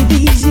deny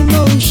these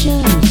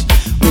emotions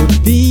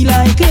would be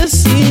like a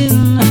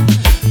sin.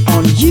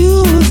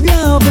 Unused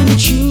love and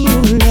true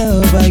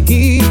love I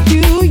give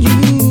to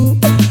you.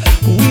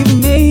 We've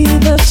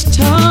made the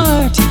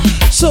start,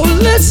 so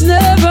let's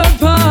never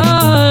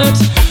part.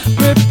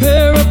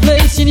 Prepare a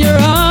place in your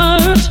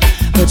heart,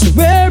 that's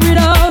where it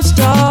all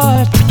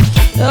starts.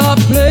 A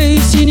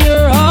place in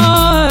your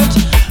heart,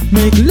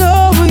 make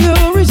love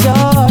your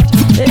resort.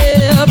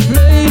 A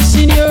place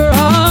in your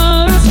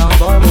heart,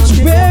 that's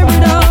where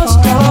it all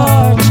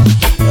starts.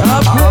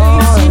 A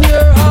place in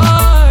your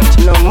heart,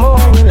 no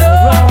more make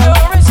love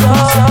your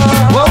resort.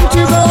 Won't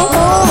you go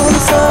home,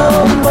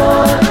 some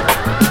boy?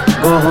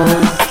 Go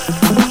home,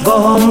 go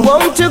home.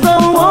 Won't you go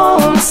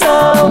home,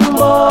 some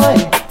boy?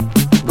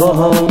 Go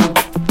home,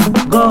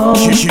 go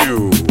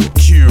home.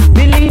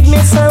 Believe me,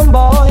 some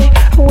boy,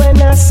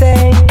 when I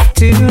say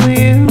to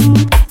you,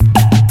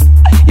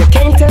 you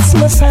can't test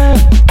my son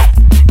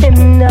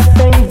in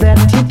nothing that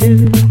you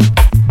do.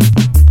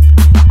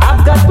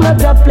 I've got my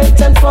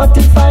doublet and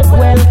 45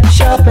 well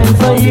sharpened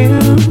for you,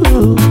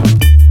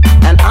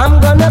 and I'm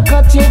gonna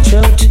cut your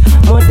throat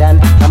more than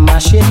a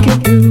machete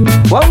could do.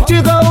 Won't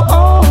you go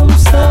home,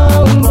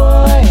 some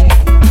boy?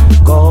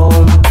 Go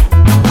home,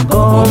 go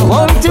home.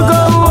 Won't you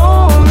go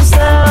home,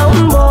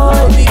 some boy?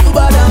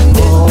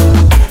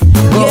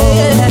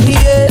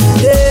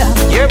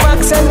 Your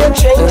box and your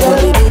chain,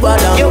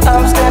 your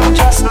arms them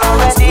just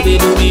not ready.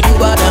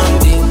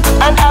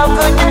 And how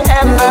could you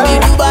ever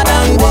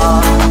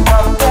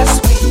walk this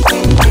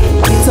way?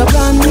 It's a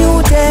brand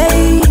new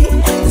day,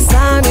 the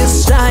sun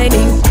is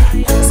shining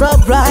so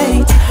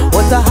bright.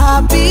 What a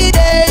happy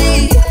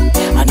day,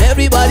 and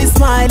everybody's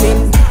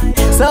smiling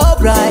so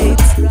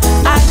bright.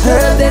 I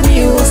heard the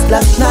news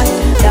last night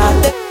that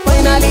they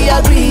finally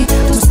agreed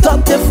to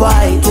stop the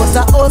fight. What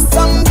a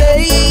awesome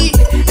day,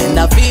 and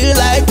I feel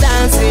like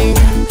dancing.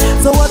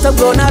 So what I'm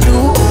gonna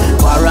do?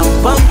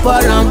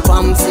 Param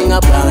pam, sing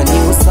a brand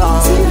new song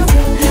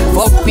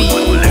for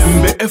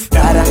peace.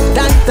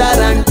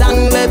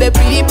 Taran, let the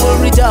people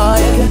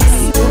rejoice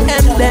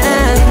and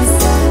dance.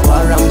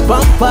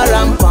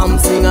 Param pam,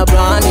 sing a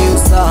brand new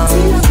song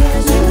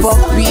for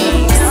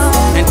peace.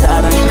 And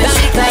taran, let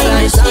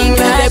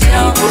the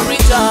people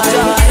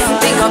rejoice.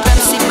 Pick up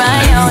MC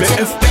by out,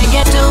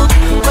 reggae too.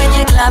 When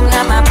you clap,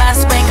 now my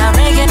bass break a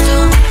reggae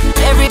too.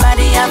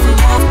 Everybody have to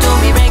move to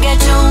me reggae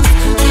tunes.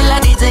 Killer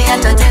DJ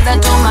at a tether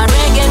to my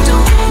reggae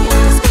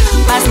tunes.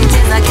 Bass it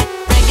is like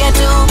reggae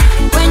too.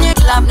 When you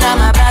clap, now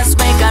my bass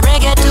break a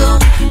reggae too.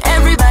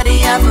 Everybody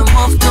have to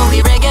move to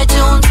me reggae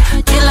tunes.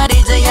 Killer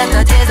DJ at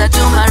a tether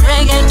to my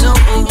reggae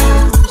tunes.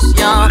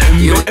 Yeah,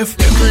 you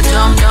little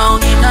jump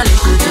down in a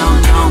little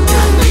jump down.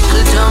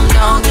 Little jump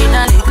down in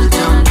a little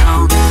jump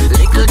down.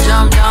 Little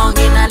jump down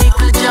in a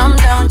little jump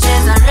down.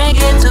 Chase a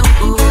reggae too.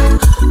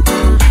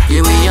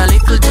 Yeah, we a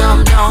little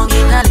jump down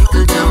in a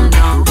little jump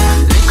down.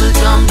 Little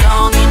jump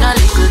down in a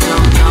little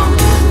jump down.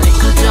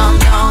 Little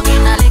jump down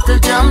in a little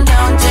jump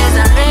down. Chase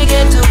a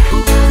reggae too.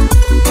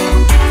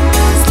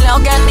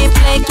 Slogan me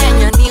play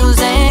Kenya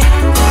music.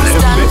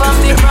 Stand for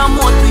me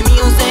promote me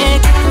music.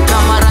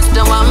 Kama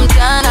rasta wa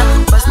mtana,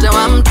 pasta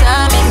wa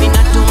mtani. Mimi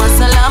natuma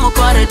salamu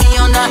kwa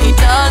redio na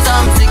itaza.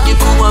 Mziki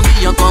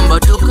kuambia kwamba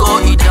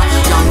tuko ita.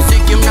 Ya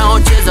mziki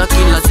mnaocheza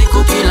kila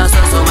siku kila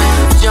sasa we.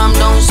 Jam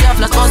down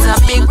shuffle cause a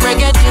big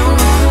reggae tune.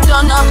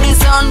 Turn up the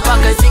sound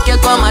paka ifike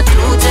kwa matu.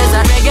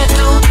 Cheza reggae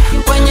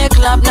too. Kwenye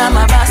club na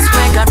mabas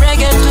weka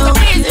reggae too.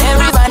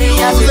 Everybody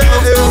has to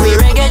move to be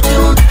reggae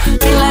tune.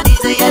 Kila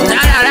DJ yata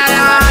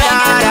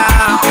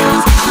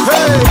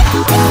hey,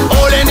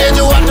 ole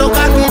nejo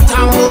watoka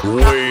kitambo.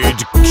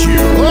 Wait, Q.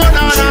 Oh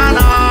na na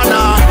na na.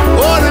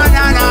 Oh na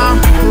na na.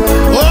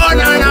 Oh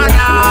na na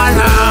na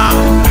na.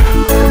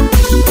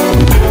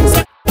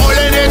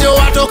 Ole nejo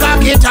watoka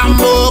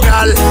kitambo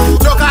gal.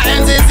 Toka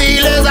enzi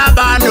zile za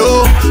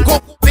bando.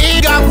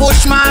 Kupiga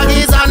push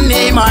magiza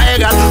ni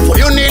maegal. For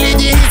you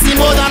nilijihisi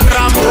more than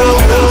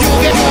Rambo.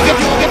 You get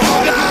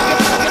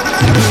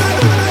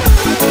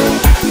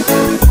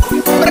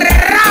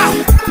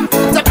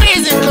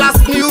class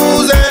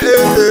music.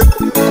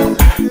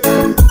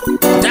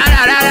 Da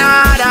da da da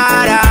da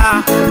da.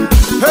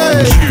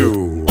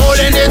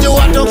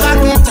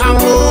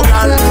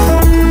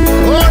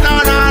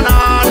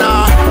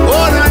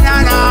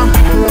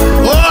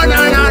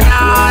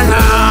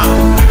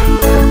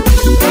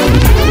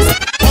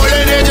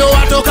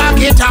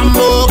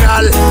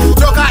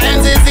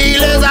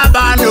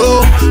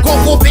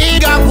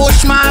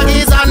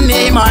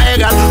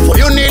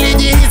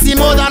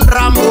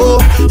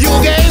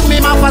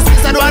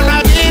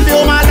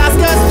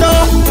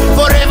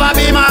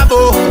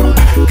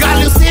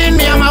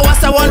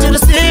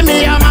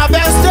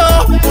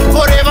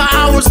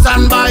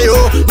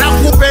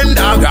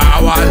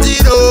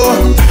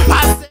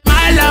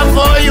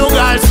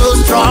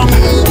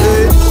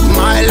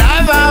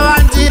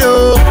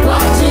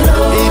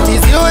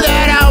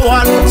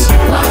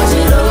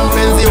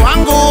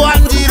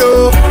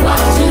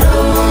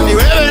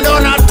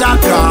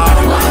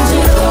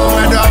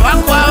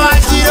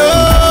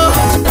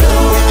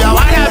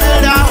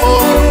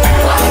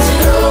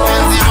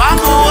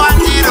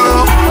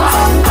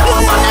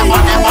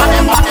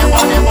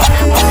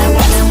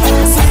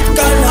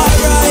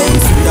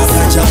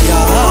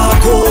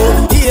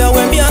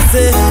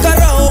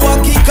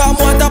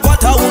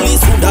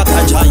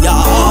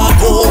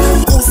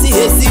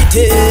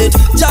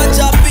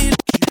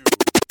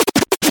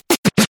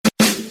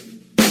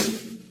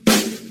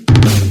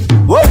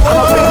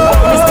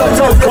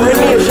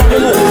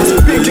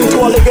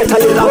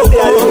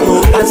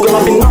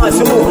 nice,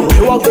 you know.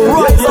 You want to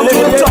right up to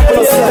the top of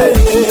the side.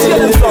 See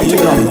them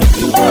something now.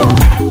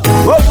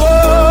 Whoa, whoa,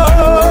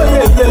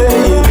 yeah, yeah,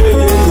 yeah,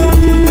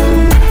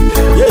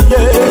 yeah, yeah,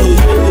 yeah.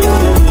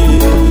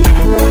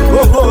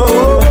 Whoa, whoa,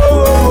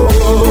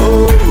 whoa.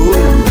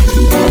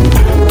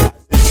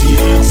 See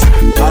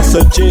it, I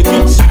said check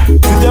it. See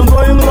them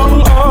going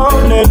wrong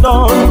on and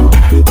on.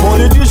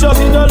 Politicians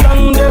in the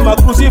land, them a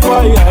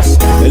crucify us.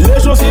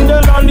 Elections in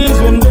the land is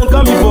when they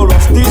come for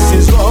us. This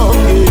is wrong,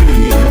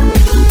 yeah.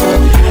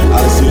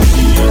 I said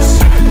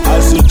this, I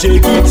said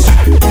check it.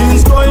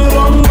 Things going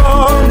wrong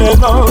on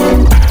and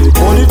on.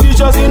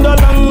 Politicians in the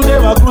land,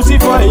 them a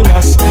crucifying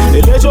us.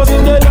 Elections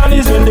in the land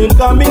is when they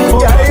coming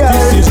for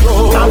us. This is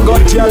wrong. I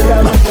got tell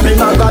them, I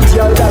got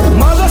tell them.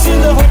 Mothers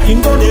in the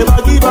home, don't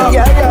ever give up.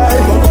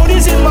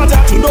 Bodies in my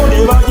tattoo, don't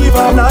ever give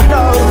up. No,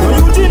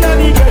 youth in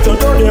the ghetto,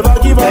 don't ever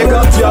give up. I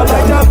got tell them,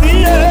 I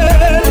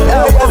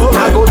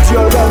got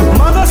tell them.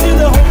 Mothers in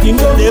the home,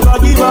 don't ever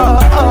give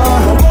up.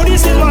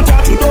 Bodies in my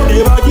tattoo, don't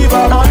ever give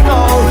up. No,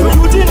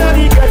 youth in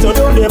the ghetto,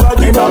 don't ever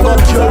give up. I got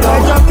tell them, I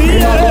got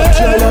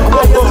tell them.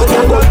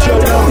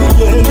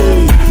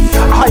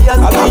 I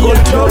got tell them. I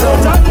got tell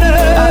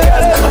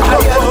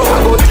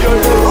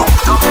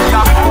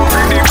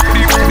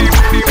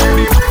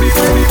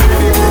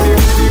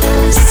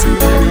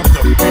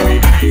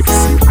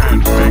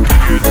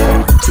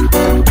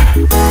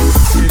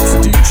It's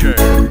DJ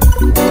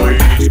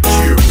Wade Q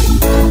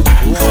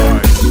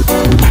live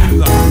in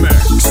the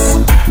mix.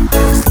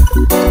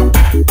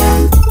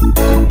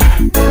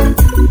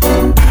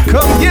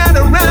 Come get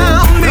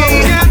around me.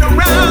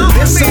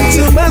 Listen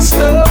to my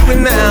story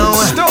now.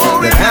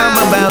 That I'm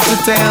about to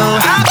tell.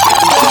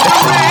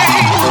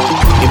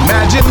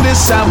 Imagine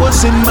this, I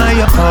was in my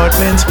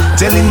apartment,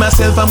 telling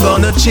myself I'm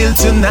gonna chill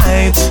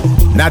tonight.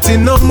 Not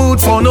in no mood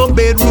for no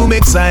bedroom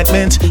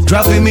excitement,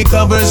 dropping me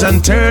covers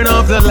and turn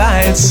off the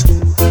lights.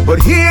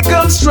 But here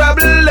comes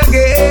trouble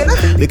again,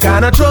 the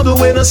kind of trouble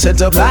when I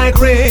set up like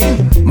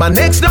rain. My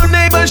next door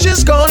neighbor,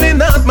 she's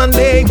calling out my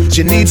name.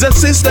 She needs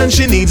assistance,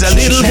 she needs a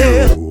little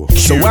help.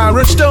 So I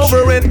rushed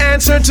over and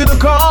answered to the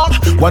call.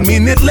 1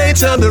 minute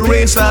later, the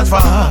rain started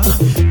fall.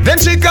 Then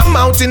she come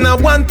out in a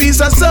one piece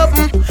of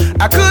something.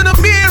 I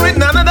couldn't bear it,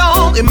 none at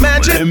all.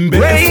 Imagine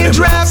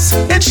raindrops,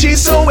 and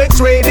she's so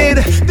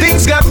X-rated.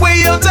 Things got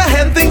way out of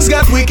hand, things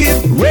got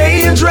wicked.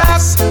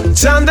 Raindrops,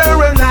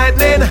 thunder and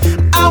lightning.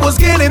 I was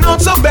getting on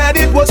so bad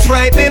it was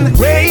frightening.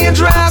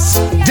 Raindrops,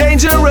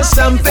 dangerous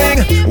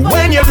something.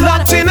 When you're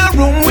locked in a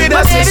room with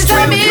a sister.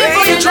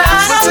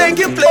 Raindrops will take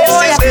you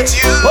places that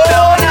you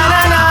don't know.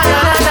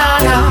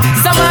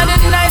 Some of the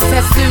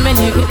nicest women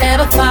you could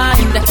ever find.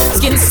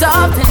 Skin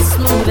soft and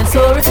smooth and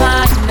so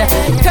refined.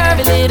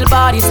 Curvy little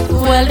bodies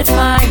well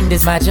defined.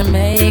 Is my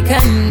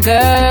Jamaican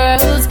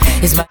girls.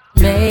 Is my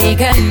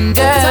Jamaican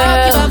girls.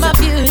 Talking about my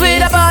beauty.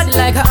 With a body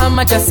like a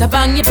hammer just up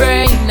on your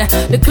brain.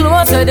 The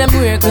clothes of them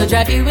wear could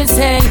drive you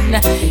insane.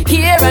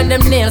 Hair and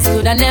them nails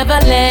could I never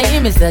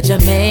lame. Is the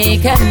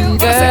Jamaican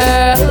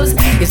girls.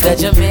 Is the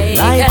Jamaican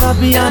life up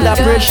beyond the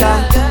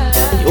pressure.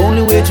 The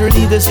only way to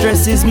relieve the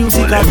stress is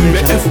music and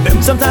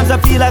pleasure. Sometimes I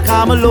feel like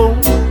I'm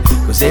alone,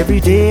 cause every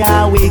day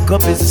I wake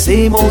up it's the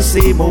same old,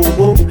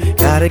 whoa.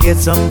 Gotta get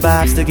some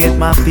vibes to get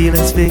my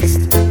feelings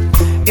fixed.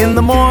 In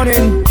the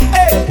morning,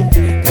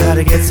 hey,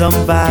 gotta get some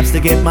vibes to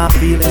get my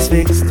feelings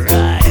fixed.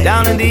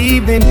 Down in the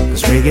evening,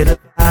 cause reggae the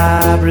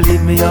vibe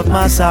relieve me of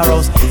my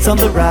sorrows. It's on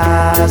the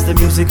rise, the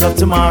music of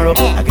tomorrow.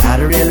 I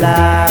gotta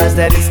realize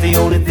that it's the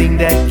only thing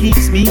that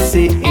keeps me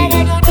sane.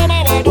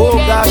 Oh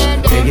gosh,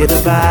 reggae the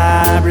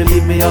vibe,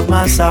 relieve me of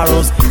my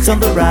sorrows. It's on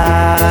the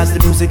rise, the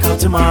music of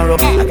tomorrow.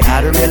 I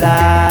gotta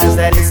realize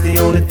that it's the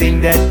only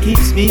thing that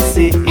keeps me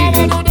sane.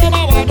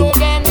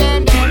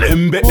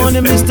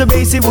 Morning, Mr.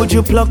 Bassy, would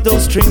you pluck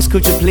those strings?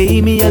 Could you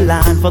play me a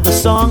line for the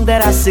song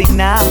that I sing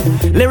now?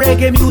 Let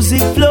reggae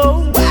music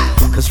flow.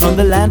 Cause from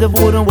the land of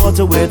wood and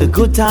water where the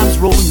good times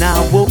roll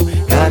now, whoa,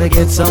 gotta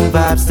get some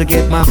vibes to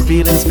get my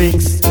feelings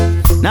fixed.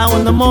 Now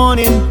in the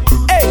morning,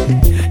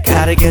 hey,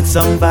 gotta get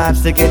some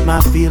vibes to get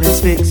my feelings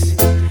fixed.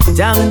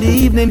 Down in the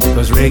evening,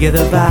 cause reggae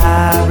the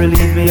vibe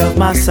relieve me of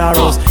my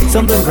sorrows. It's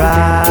on the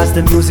rise,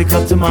 the music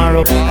of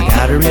tomorrow. I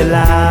gotta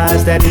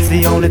realize that it's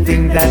the only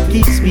thing that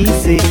keeps me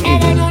sane.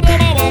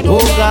 Oh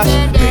gosh,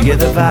 reggae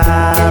the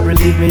vibe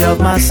relieve me of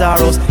my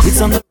sorrows.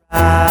 It's on the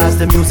rise,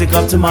 the music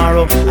of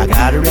tomorrow. I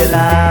gotta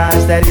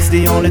realize that it's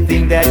the only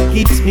thing that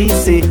keeps me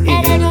sane.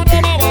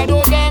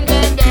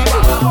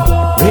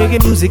 Reggae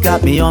music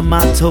got me on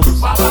my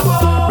toes.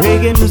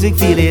 Reggae music,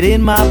 feel it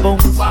in my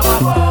bones.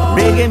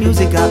 Reggae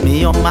music got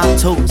me on my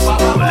toes.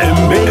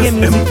 Reggae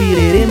music, feel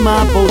it in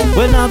my bones.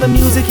 Well, now the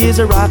music is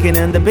a rockin'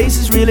 and the bass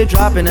is really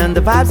dropping and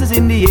the vibes is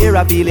in the air.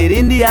 I feel it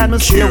in the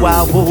atmosphere.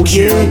 Wow, whoa,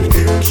 yeah.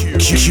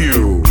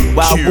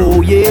 Wow,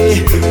 whoa, yeah.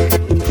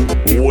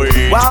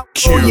 Wow,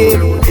 whoa, yeah.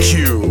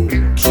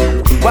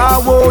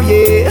 Wow, whoa,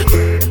 yeah.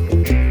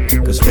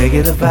 Cause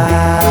reggae the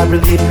vibe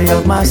relieve me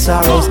of my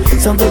sorrows.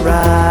 It's on the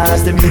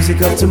rise, the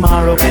music of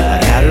tomorrow. I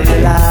gotta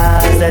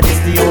realize that it's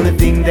the only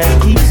thing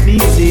that keeps me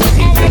sane.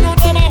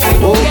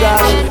 Oh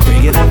gosh,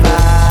 reggae the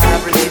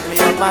vibe relieve me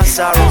of my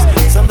sorrows.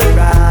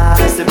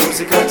 Summarize the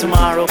music of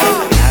tomorrow.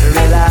 Now to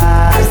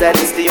realize that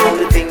it's the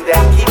only thing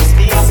that keeps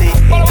me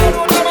singing.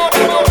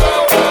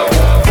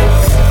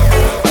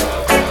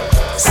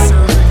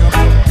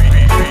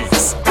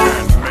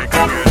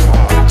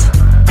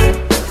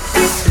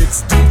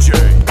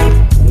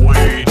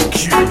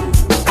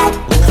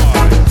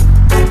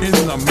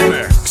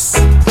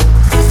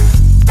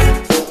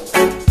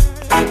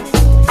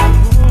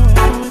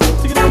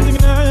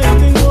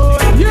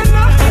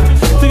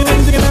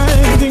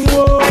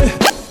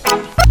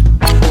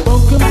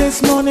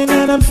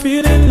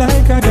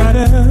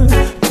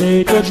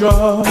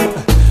 Draw.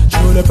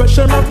 Through the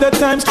pressure of the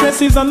time,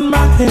 stress is on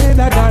my head.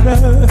 I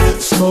gotta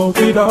smoke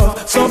it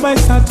off. So I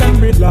sat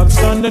and relax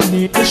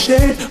underneath the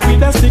shade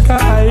with a stick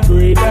of high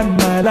grade and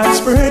mild and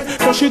spread.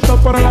 Push it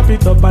up or wrap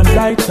it up and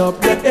light up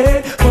the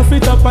air. Puff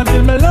it up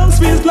until my lungs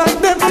feels like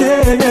them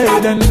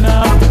dead. And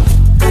now,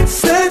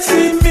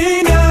 sexy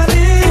me that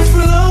is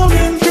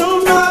flowing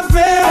through my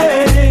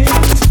veins.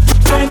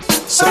 When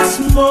I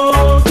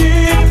smoke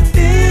it,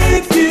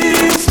 it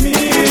gives me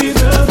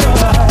the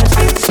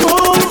vibe.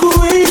 Smoke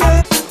weed.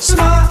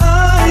 My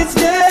eyes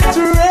get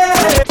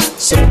red.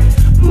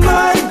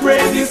 My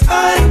grade is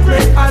high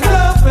grade. I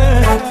love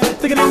it.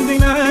 Take it on the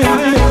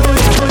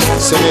night.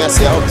 So me I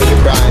say out to the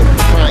prime.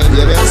 Prime,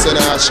 yeah, me I say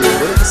that shit.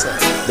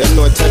 Them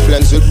no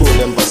Teflons with bone,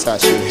 them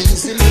Versace.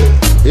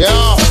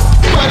 Yeah,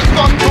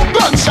 welcome to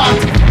Gunshot.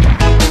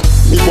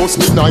 Me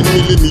bust me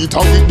 9mm with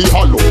the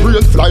hollow.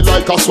 Brain fly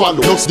like a swallow.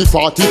 Plus the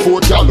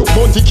 44 gallo.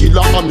 Bounty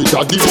killer and me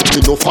daddy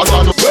me no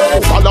follow.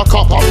 Falla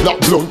copper,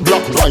 black blunt,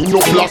 black rhino,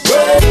 black.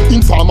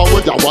 Informer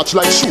where ya watch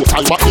like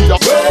showtime at either.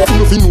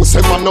 You fi know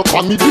say man no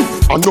comedy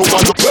and no man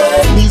no.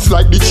 Me's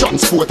like the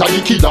transporter, the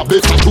killer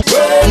better to.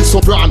 The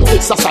soprano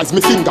exercise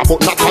me finger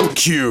but not on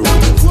Q.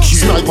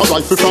 Sniper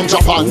rifle from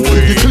Japan.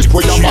 The clip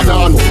where ya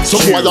banana.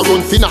 So boy ya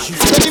run finna.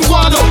 Let him go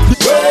on up.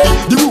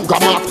 The Ruger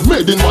mark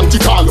made in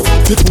Monte Carlo.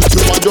 They put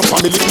you and your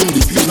family in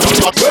the field.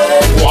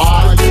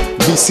 Why?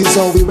 This is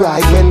how we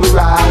ride when we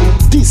ride.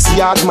 This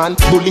yard man,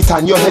 bullet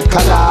and your head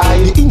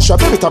collide. The Intra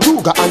Beretta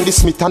Ruger and the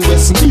Smith and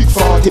Wesson Big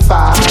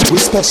 45. We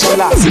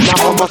specialize in a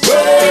hammer.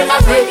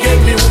 Reggae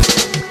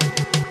music.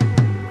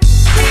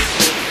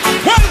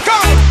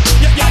 Welcome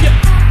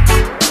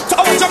to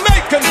our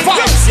Jamaican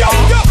vibes, yo.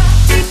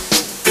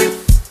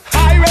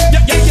 Highway,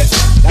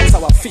 that's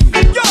how I feel.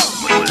 Yo,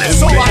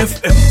 so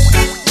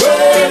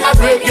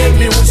reggae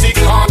music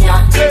on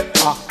ya.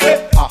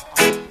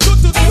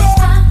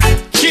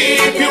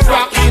 Keep you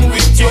rocking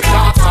with your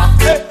daughter.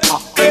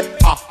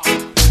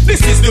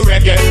 This is the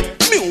reggae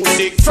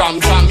music from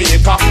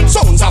Jamaica.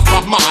 Sounds of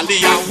Bob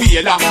Marley and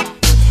Wheeler.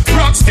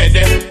 Rock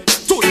steady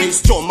to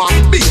this drum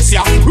and bass,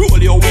 ya.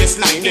 Roll your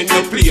waistline in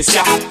the place,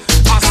 ya.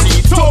 I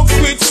see thugs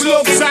with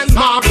slugs and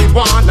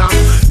marijuana.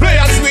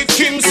 Players with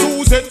Kim,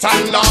 Suzette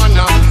and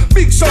Lana.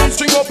 Big sound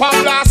string up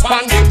and blast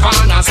on the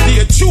corner.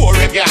 Stay true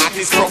reggae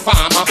artist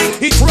performer.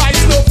 It rise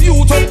up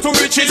youth up to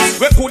riches.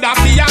 We could have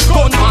be a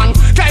gunman.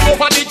 Climb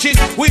over ditches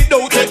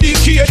without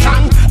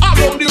education.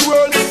 Around the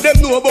world, them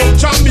know about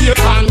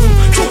Jamaican.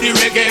 To the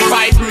reggae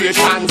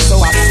vibration. So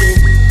I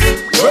sing,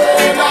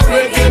 when a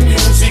reggae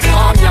music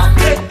on ya.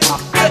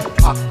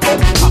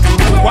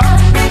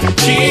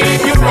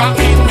 Keep you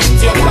rocking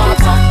with your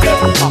daughter.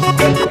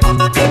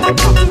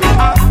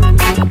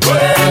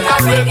 When a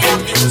reggae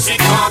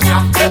music on ya.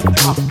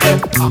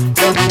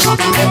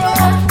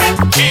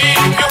 Keep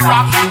you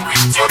rocking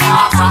with your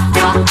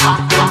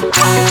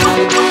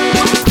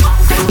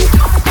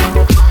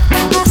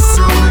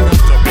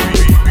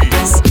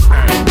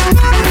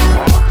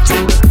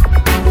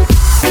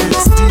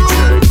It's DJ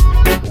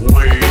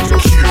Wade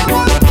Q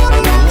live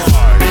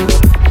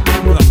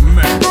in the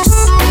mix.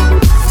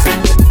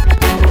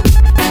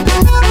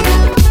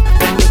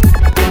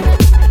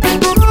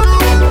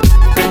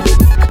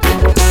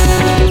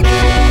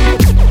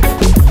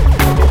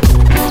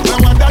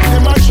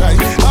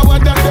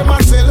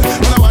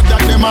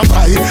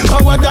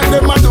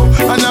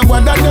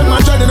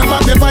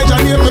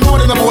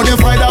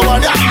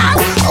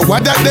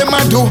 What that them a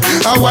do,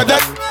 what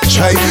that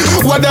try,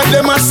 what that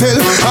them a sell,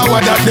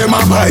 what that them a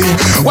buy,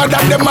 what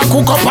that them a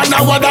cook up and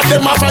what that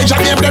them a fry.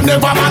 Just name them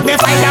never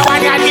magnify that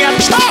one your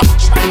name. Stop.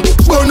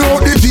 Burn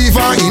out the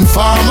diva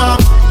informer.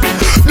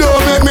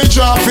 Don't make me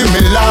drop in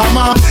me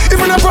llama.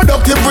 If you're not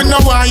productive, we no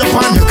want you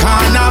on the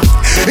corner.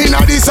 In a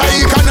this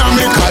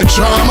economical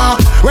trauma.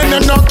 When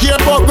them not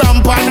care about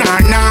grandpa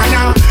and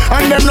nana,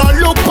 and them not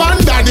look on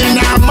daddy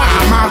and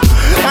mama,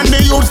 and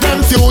they use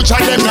them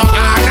future, them no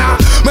honor.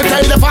 Me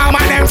tell the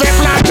farmer them fi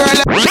flat.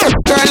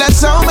 Girl, there's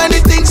so many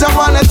things I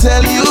wanna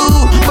tell you,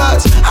 but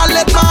I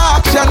let my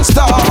actions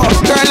talk.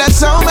 Girl, there's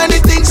so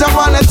many things I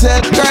wanna tell.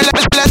 Girl,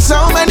 there's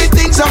so many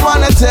things I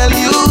wanna tell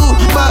you,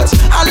 but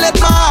I let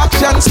my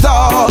actions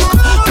talk.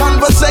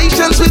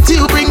 Conversations with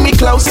you bring me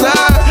closer,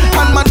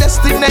 and my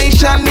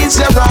destination is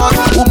your heart.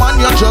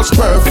 Woman, you're just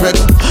perfect.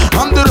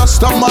 I'm the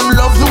rest of man,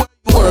 love the way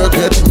you work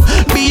it.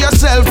 Be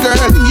yourself, girl,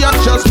 you're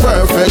just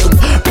perfect.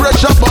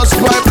 Pressure bust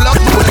pipe, love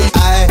the way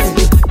I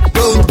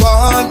don't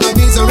want to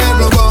be so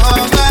every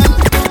woman.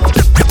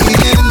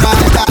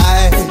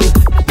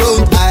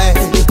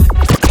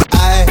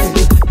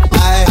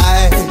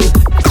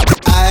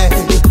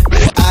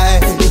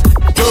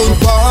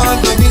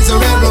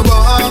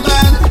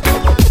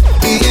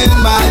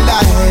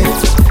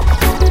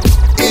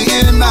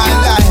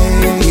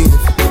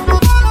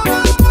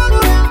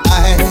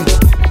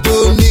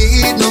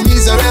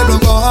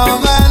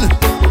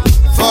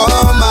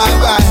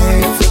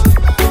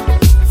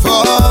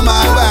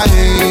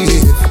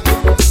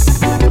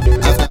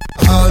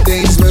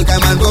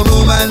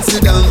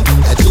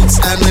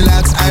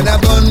 and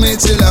I've done me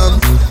chill on.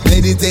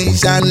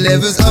 Meditation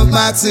levels of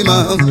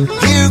maximum.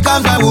 Here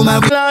comes my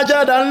woman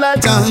larger than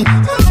life tongue.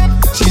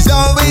 She's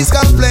always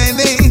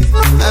complaining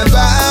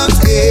about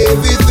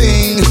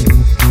everything,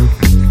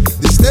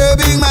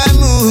 disturbing my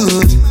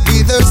mood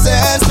with her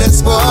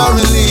senseless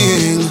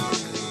quarreling.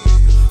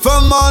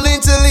 From morning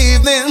till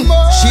evening,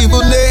 she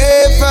would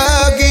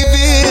never give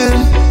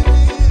in.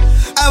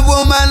 A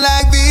woman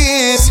like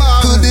this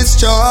could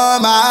destroy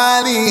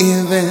my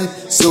living.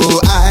 So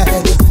I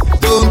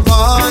don't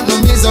want no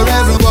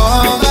miserable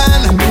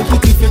woman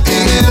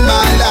in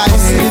my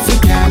life.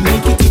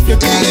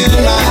 In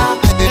my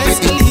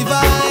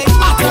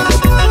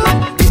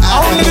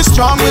only the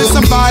strong will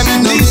survive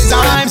in these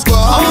times.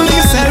 Only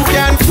yourself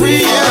can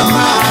free your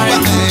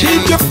mind.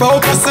 Keep your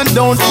focus and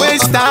don't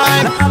waste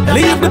time.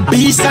 Leave the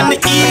beast and the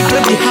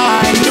evil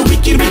behind. The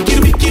wicked, wicked,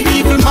 wicked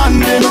evil man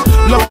them.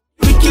 Love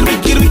wicked,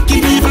 wicked,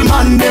 wicked evil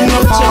man them.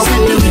 Love power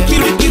with the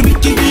wicked, wicked,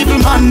 wicked evil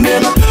man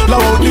them.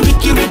 Love the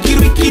wicked, wicked,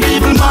 wicked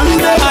evil man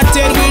them. I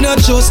tell we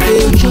not trust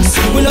them,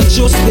 we not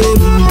trust them.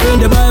 When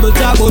the Bible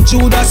talk about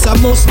Judas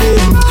and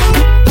Muslim,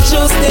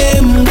 trust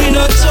them, we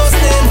not trust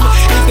them.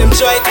 If them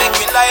try to take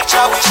me life,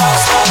 try we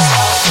trust them.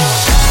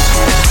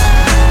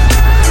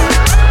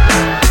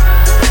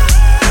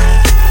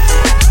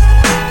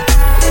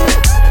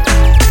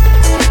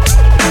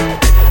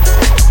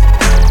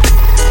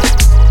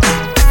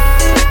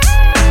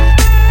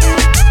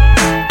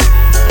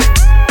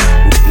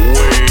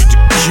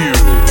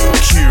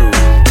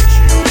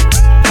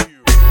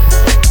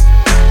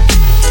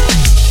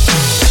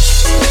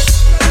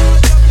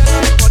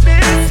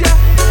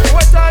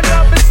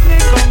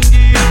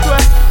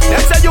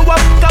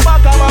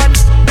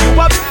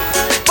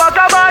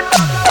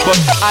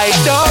 I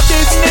know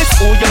business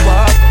who you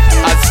are.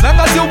 As long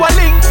as you are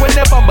linked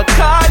whenever I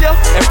call you.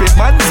 Every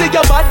man see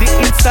your body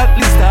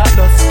instantly start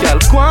us. Girl,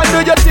 go and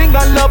do your thing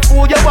and love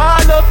who you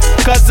want love.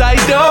 Cause I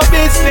know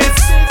business.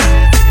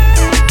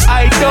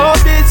 I know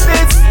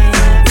business.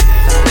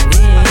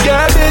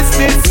 Your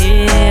business.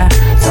 Yeah,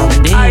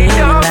 someday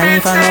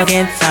life I'll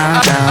get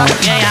some down.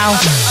 Yeah,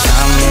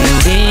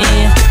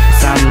 someday,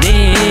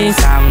 someday,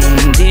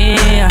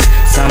 someday,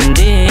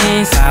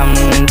 someday,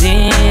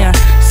 someday.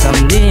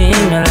 Someday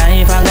my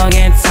life I gon'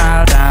 get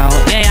solved out.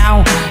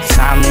 Yeah,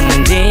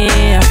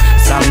 someday,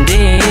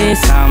 someday,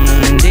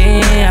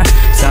 someday,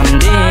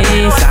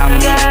 someday,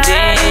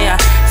 someday,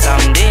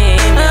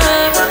 someday my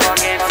life I gon'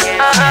 get.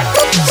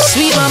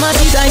 Sweet mama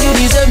Tita, you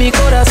deserve me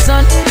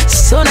corazón.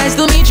 So nice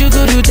to meet you.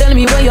 Could you tell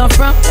me where you're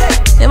from?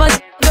 Never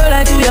see a girl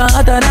like you, you're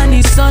hotter than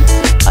the sun.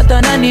 Hotter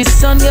than the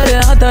sun, girl,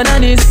 you're hotter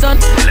than the sun.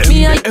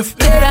 Me and you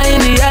together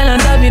in the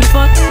island having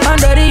fun.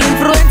 Under the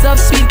influence of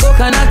sweet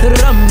coconut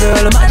rum,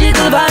 girl.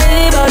 Magical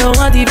vibe, I don't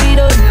want to be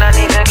done. I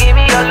need to give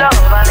me your love,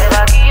 I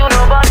never give you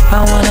no bun.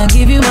 I wanna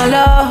give you my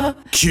love,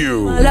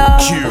 my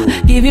love,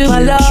 give you my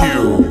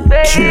love,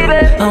 baby.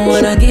 I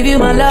wanna give you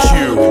my love,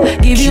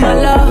 give you my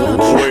love,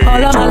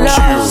 all of my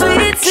love,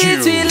 sweet,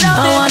 sweet, sweet love.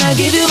 I wanna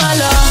give you my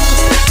love,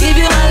 give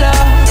you my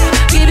love,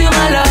 give you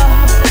my love,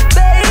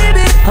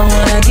 baby. I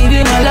wanna give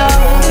you my love,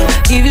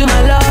 give you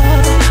my love,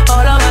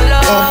 all of my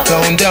love.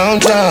 Uptown,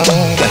 downtown,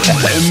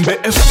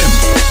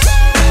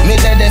 me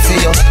ready for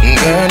you,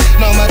 girl.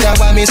 No matter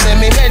what me say,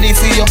 me ready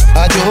for you.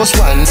 I just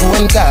one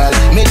phone call,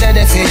 me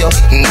ready for you,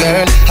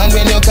 girl. And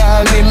when you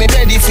call me, me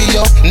ready for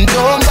you.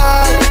 Don't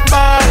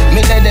ball,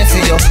 me ready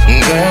for you,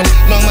 girl.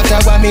 No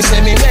matter what me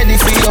say, me ready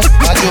for you.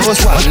 I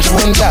just one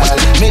phone call,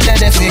 me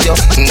ready for you,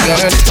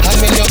 girl. And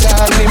when you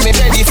call me, me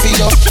ready for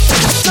you.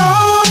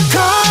 Don't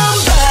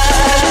come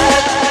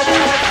back.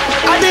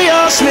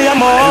 Adios, mi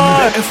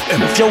amor.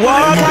 If you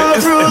walk out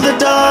through the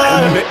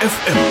door,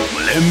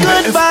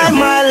 goodbye,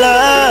 my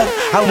love.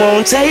 I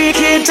won't take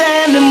it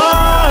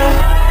anymore.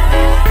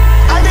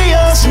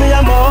 Adios, mi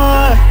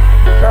amor.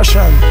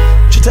 Russian,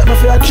 she take me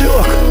for a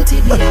joke.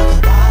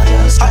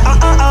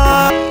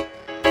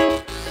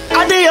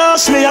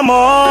 Adios, mi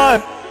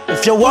amor.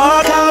 If you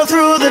walk out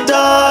through the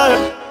door,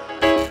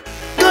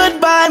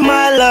 goodbye,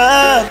 my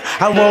love.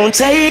 I won't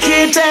take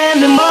it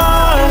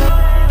anymore.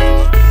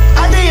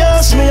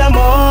 Adios, mi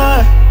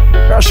amor.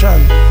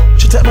 Russian,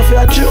 she take me for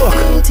a joke.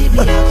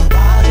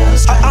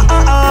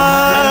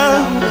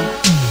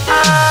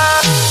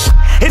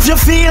 If you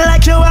feel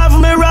like you have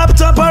me wrapped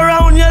up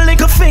around your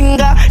little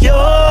finger, you're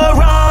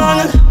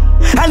wrong.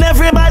 And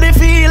everybody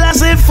feel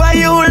as if I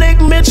you lick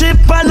me chip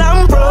and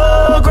I'm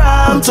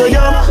programmed to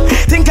you.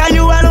 Think I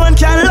you alone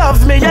can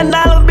love me and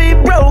I'll be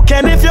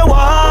broken if you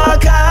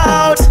walk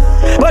out.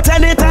 But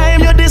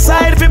anytime you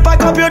decide to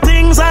pack up your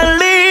things and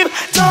leave,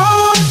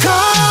 don't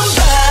come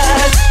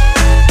back.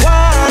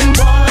 One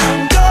go,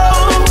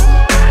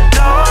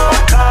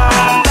 don't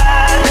come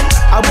back.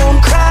 I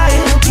won't cry,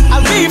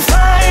 I'll be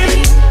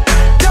fine.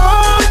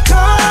 Don't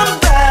come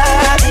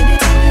back.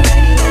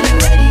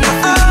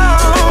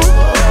 Oh,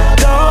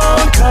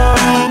 don't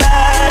come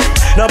back.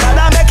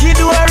 Nobody make you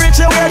do a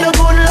ritual where the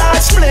good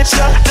Lord split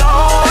you.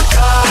 Don't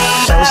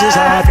come back. So she's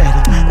already,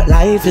 the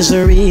light life is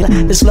real.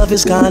 This love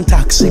is gone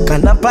toxic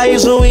and a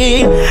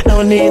poison.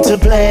 No need to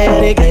play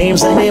the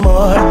games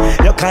anymore.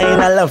 You're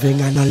kinda loving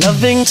and not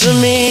loving to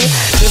me.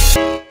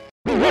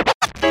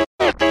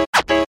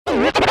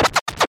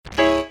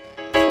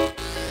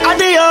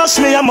 Adios,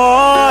 mi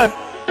amor.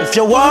 If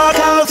you walk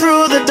out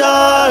through the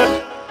door,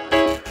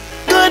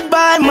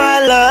 goodbye, my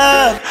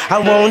love. I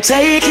won't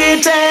take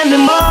it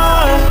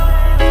anymore.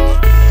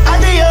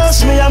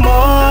 Adios, mi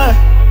amor.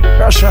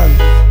 Russian,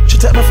 you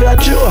take me for a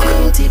joke.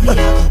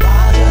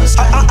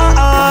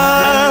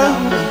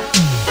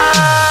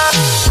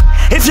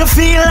 If you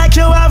feel like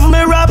you have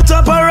me wrapped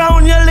up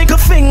around your little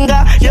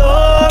finger,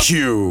 yo.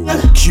 Q.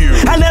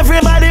 And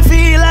everybody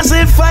feel as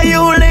if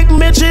you lick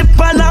me chip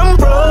and I'm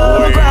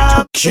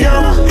programmed.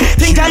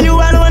 Think that you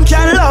alone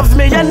can love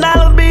me and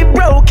I'll be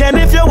broken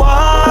if you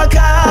walk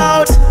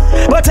out.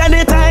 But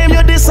anytime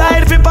you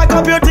decide to pack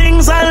up your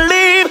things and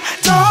leave,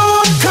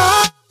 don't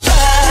come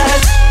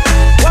back.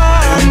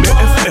 One, go,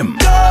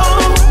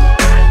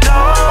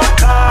 don't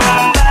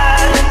come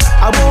back.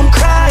 I won't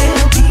cry,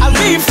 I'll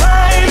be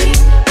fine.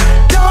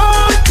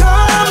 Don't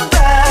come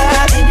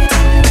back.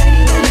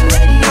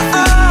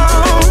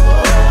 Oh,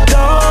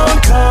 don't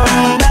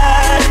come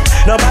back.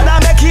 No matter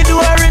make you do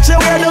a richer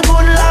where the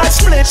good Lord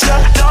split you.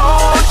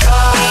 Don't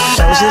come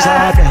back. Roses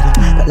are red,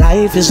 but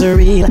life is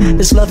real.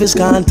 This love is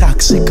gone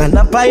toxic and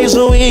a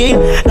poison.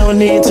 No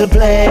need to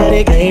play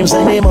the games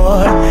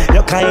anymore.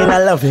 You're kinda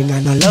loving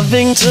and not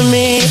loving to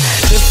me.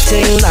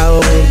 Drifting now,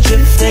 we're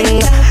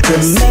drifting.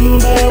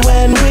 Remember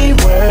when we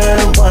were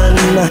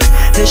one?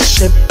 This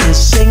ship is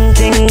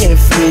sinking.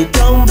 If we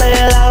don't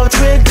bail out,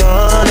 we're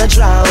gonna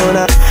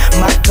drown.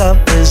 My cup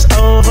is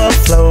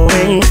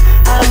overflowing.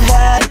 I've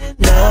had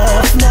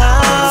enough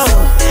now.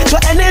 So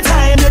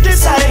anytime you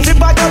decide to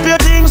pack up your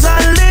things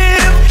and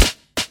leave,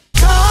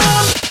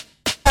 come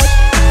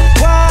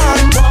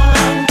one, go,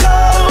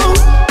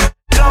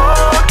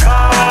 don't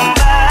come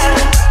back.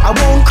 I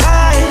won't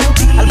cry,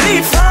 I'll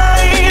be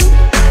fine.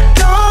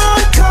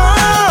 Don't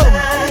come.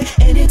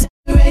 Anytime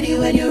you're ready,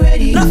 when you're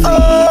ready. No,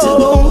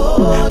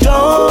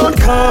 don't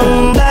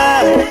come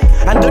back.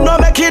 And do not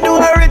make you do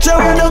a richer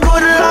when the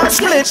good Lord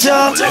split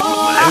you.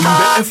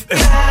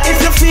 If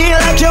you feel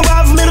like you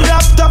have me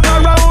wrapped up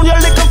around your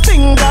little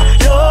finger,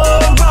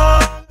 you're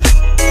wrong.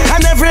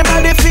 And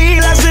everybody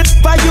feel as if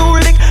you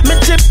lick me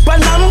chip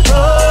and I'm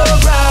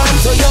programmed.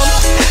 So you,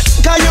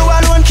 cause you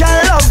alone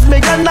can love me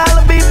and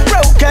I'll be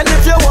broken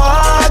if you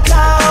walk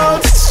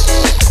out.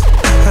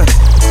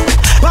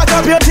 Pack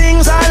up your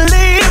things and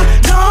leave.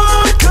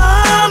 Don't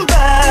come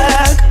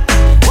back.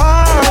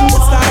 One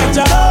time,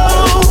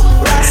 Joe.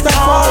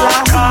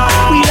 Rastafari,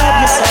 we love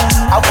you, son.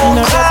 I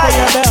won't cry.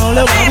 The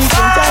only one we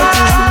can talk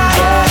to.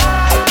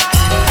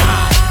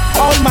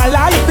 All my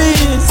life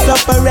is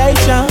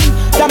separation.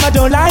 Damn, I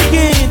don't like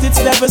it, it's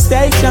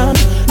devastation.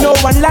 No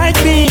one like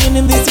being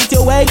in this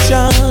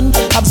situation.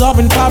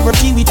 Absorbing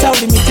poverty without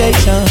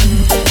limitation.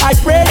 I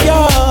pray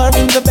you're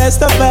in the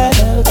best of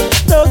health.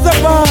 Those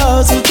of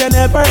us who can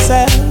help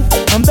ourselves,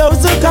 and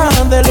those who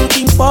can't, they're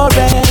looking for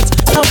it.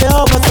 Now they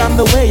overstand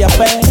the way I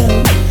felt.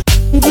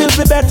 It will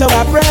be better,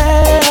 I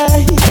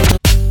pray.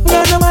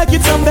 Gonna make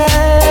it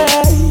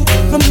someday.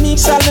 For me,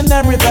 shall and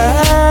everything.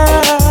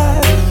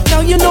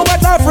 Now you know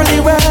what I've really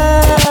well.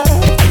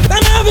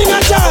 I'm having a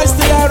choice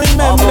till I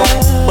remember.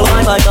 Well,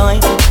 bye.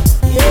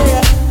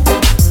 Yeah.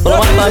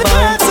 Well, bye.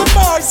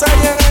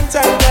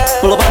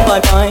 Well,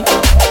 bye.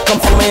 Come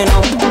for me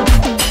now.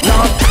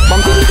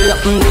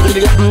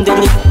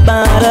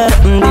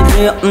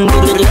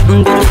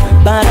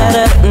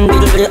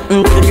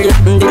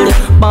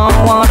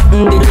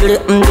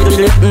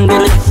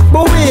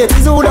 But wait,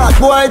 is who that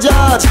boy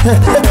George?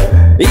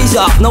 Ease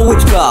off, no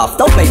witchcraft,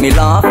 don't make me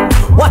laugh.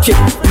 Watch it.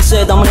 We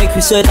say Dominic,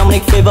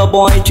 favor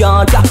boy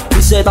George.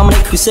 We say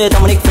Dominic,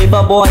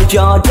 favor boy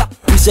George.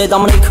 We say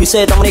Dominic,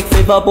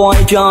 favor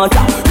boy George.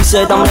 We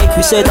say Dominic,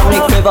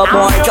 favor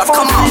boy George.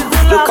 Come on,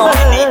 look on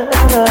me.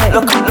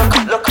 Look.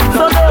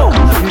 So no,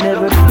 you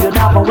never give your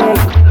love away.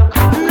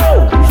 No,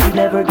 you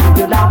never give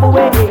your love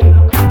away.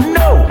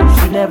 No,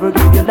 you never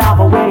give your love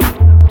away.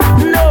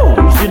 No,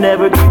 you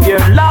never give your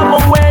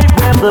love away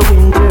when the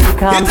winter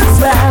comes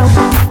around.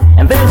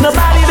 And there's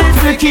nobody there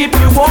to keep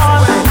you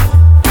warm.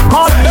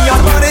 Call me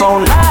on your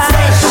phone line,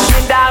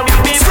 and I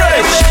will be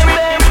fresh.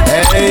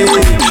 Hey,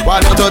 why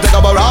don't you take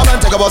up a rub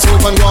and take up a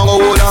soup and go and go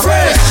order?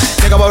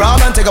 Take up a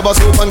rub and take up a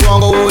soup and go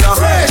and go order.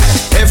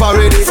 If I'm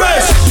ready,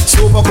 fresh,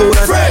 super cool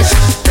and fresh.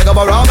 Take up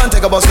a rub and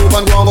take up a soup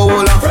and go and go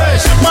order.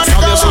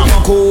 Have your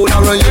super cool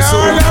and run your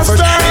soup fresh.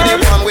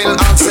 Anyone will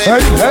accept.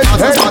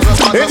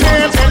 It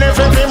ain't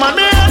every man,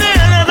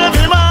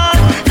 every man.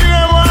 Give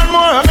them one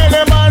more, make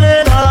them man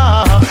in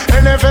a.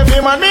 And if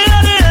every man,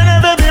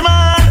 every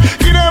man.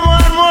 Give them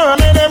one more,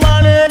 make them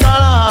man in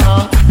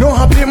a. No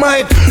happy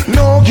mind,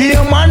 no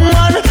game man.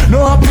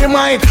 No happy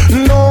mind,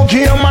 no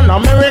game man.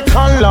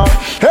 American love,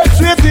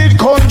 X-rated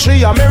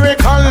country,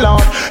 American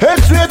love,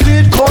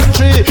 X-rated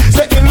country.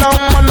 Second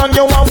man on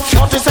your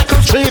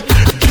 42nd Street.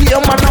 Game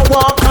man a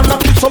walk and a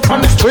kiss up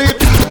on the street.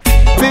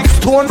 Big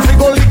stone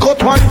figure lick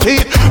out one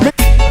teeth. Me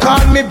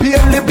call me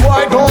barely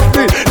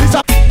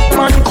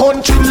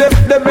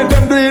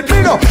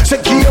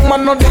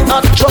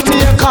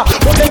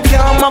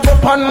can't go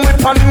pan with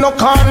pan no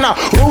corner.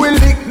 Who will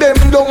lick them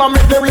down and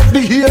make them lick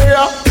the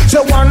area?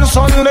 So one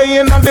Sunday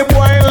in the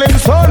boiling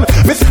sun,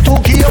 Mr.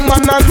 2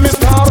 man and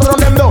Mr. run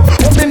them down.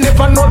 But me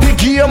never know the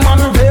game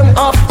and them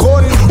have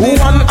gun.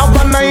 One have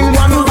a 9,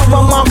 one have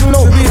a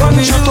Magnum. One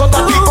shot out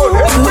of the gun,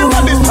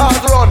 everybody start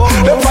run.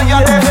 The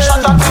fire them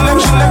shot at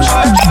the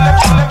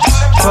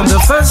From the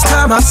first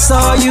time I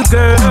saw you,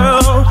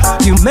 girl,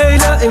 you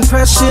made an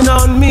impression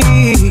on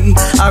me.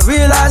 I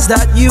realized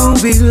that you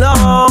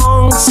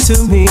belongs to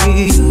me.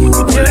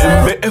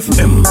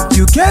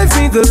 You gave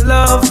me the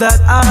love that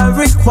I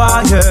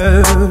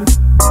required,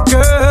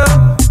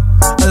 girl.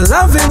 A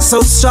loving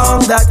so strong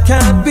that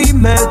can't be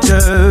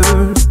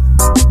measured.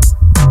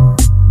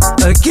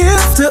 A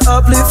gift to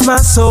uplift my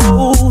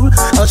soul,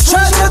 a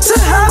treasure to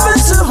have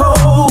and to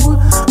hold.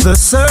 The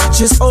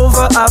search is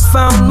over, I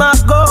found my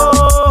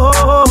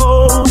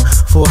goal.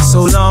 For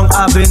so long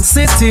I've been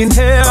sitting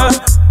here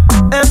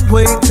and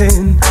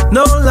waiting,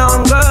 no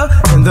longer,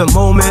 and the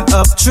moment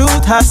of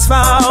truth has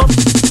found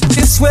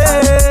its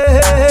way.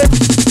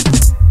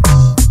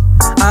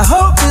 I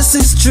hope this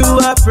is true,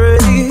 I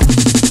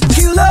pray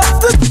you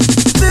love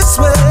this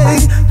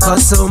way,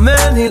 cause so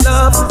many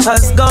love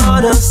has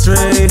gone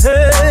astray.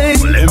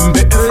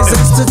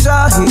 Praises to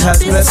Jah, he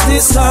has blessed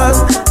his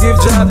son. Give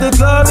Jah the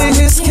glory,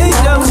 his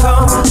kingdom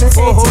come.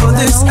 For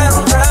this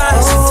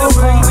emprise to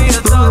bring me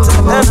a daughter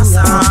and a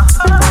son.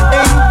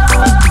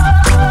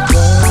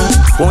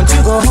 Won't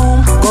you go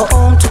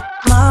home to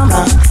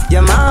mama,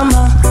 your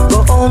mama,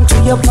 go home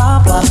to your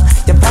papa,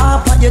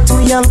 you're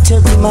too young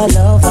to be my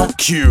lover.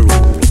 Q.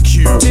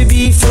 To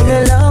be for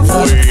the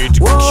lover.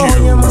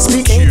 Whoa, you must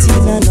be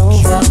 18 and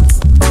over.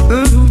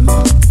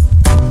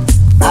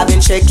 I've been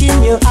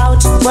checking you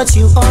out, but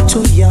you are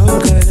too young,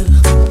 girl.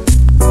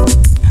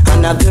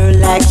 And a girl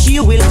like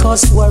you will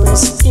cause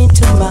worries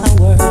into my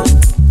world.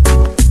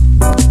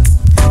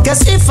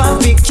 Cause if I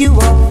pick you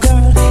up,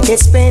 girl,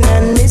 it's pain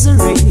and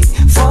misery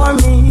for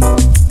me.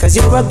 Cause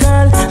you're a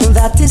girl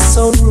that is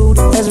so rude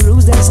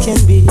as can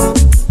be.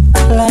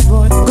 Like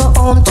boy, go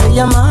home to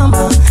your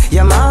mama,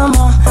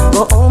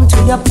 go home to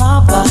your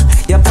papa.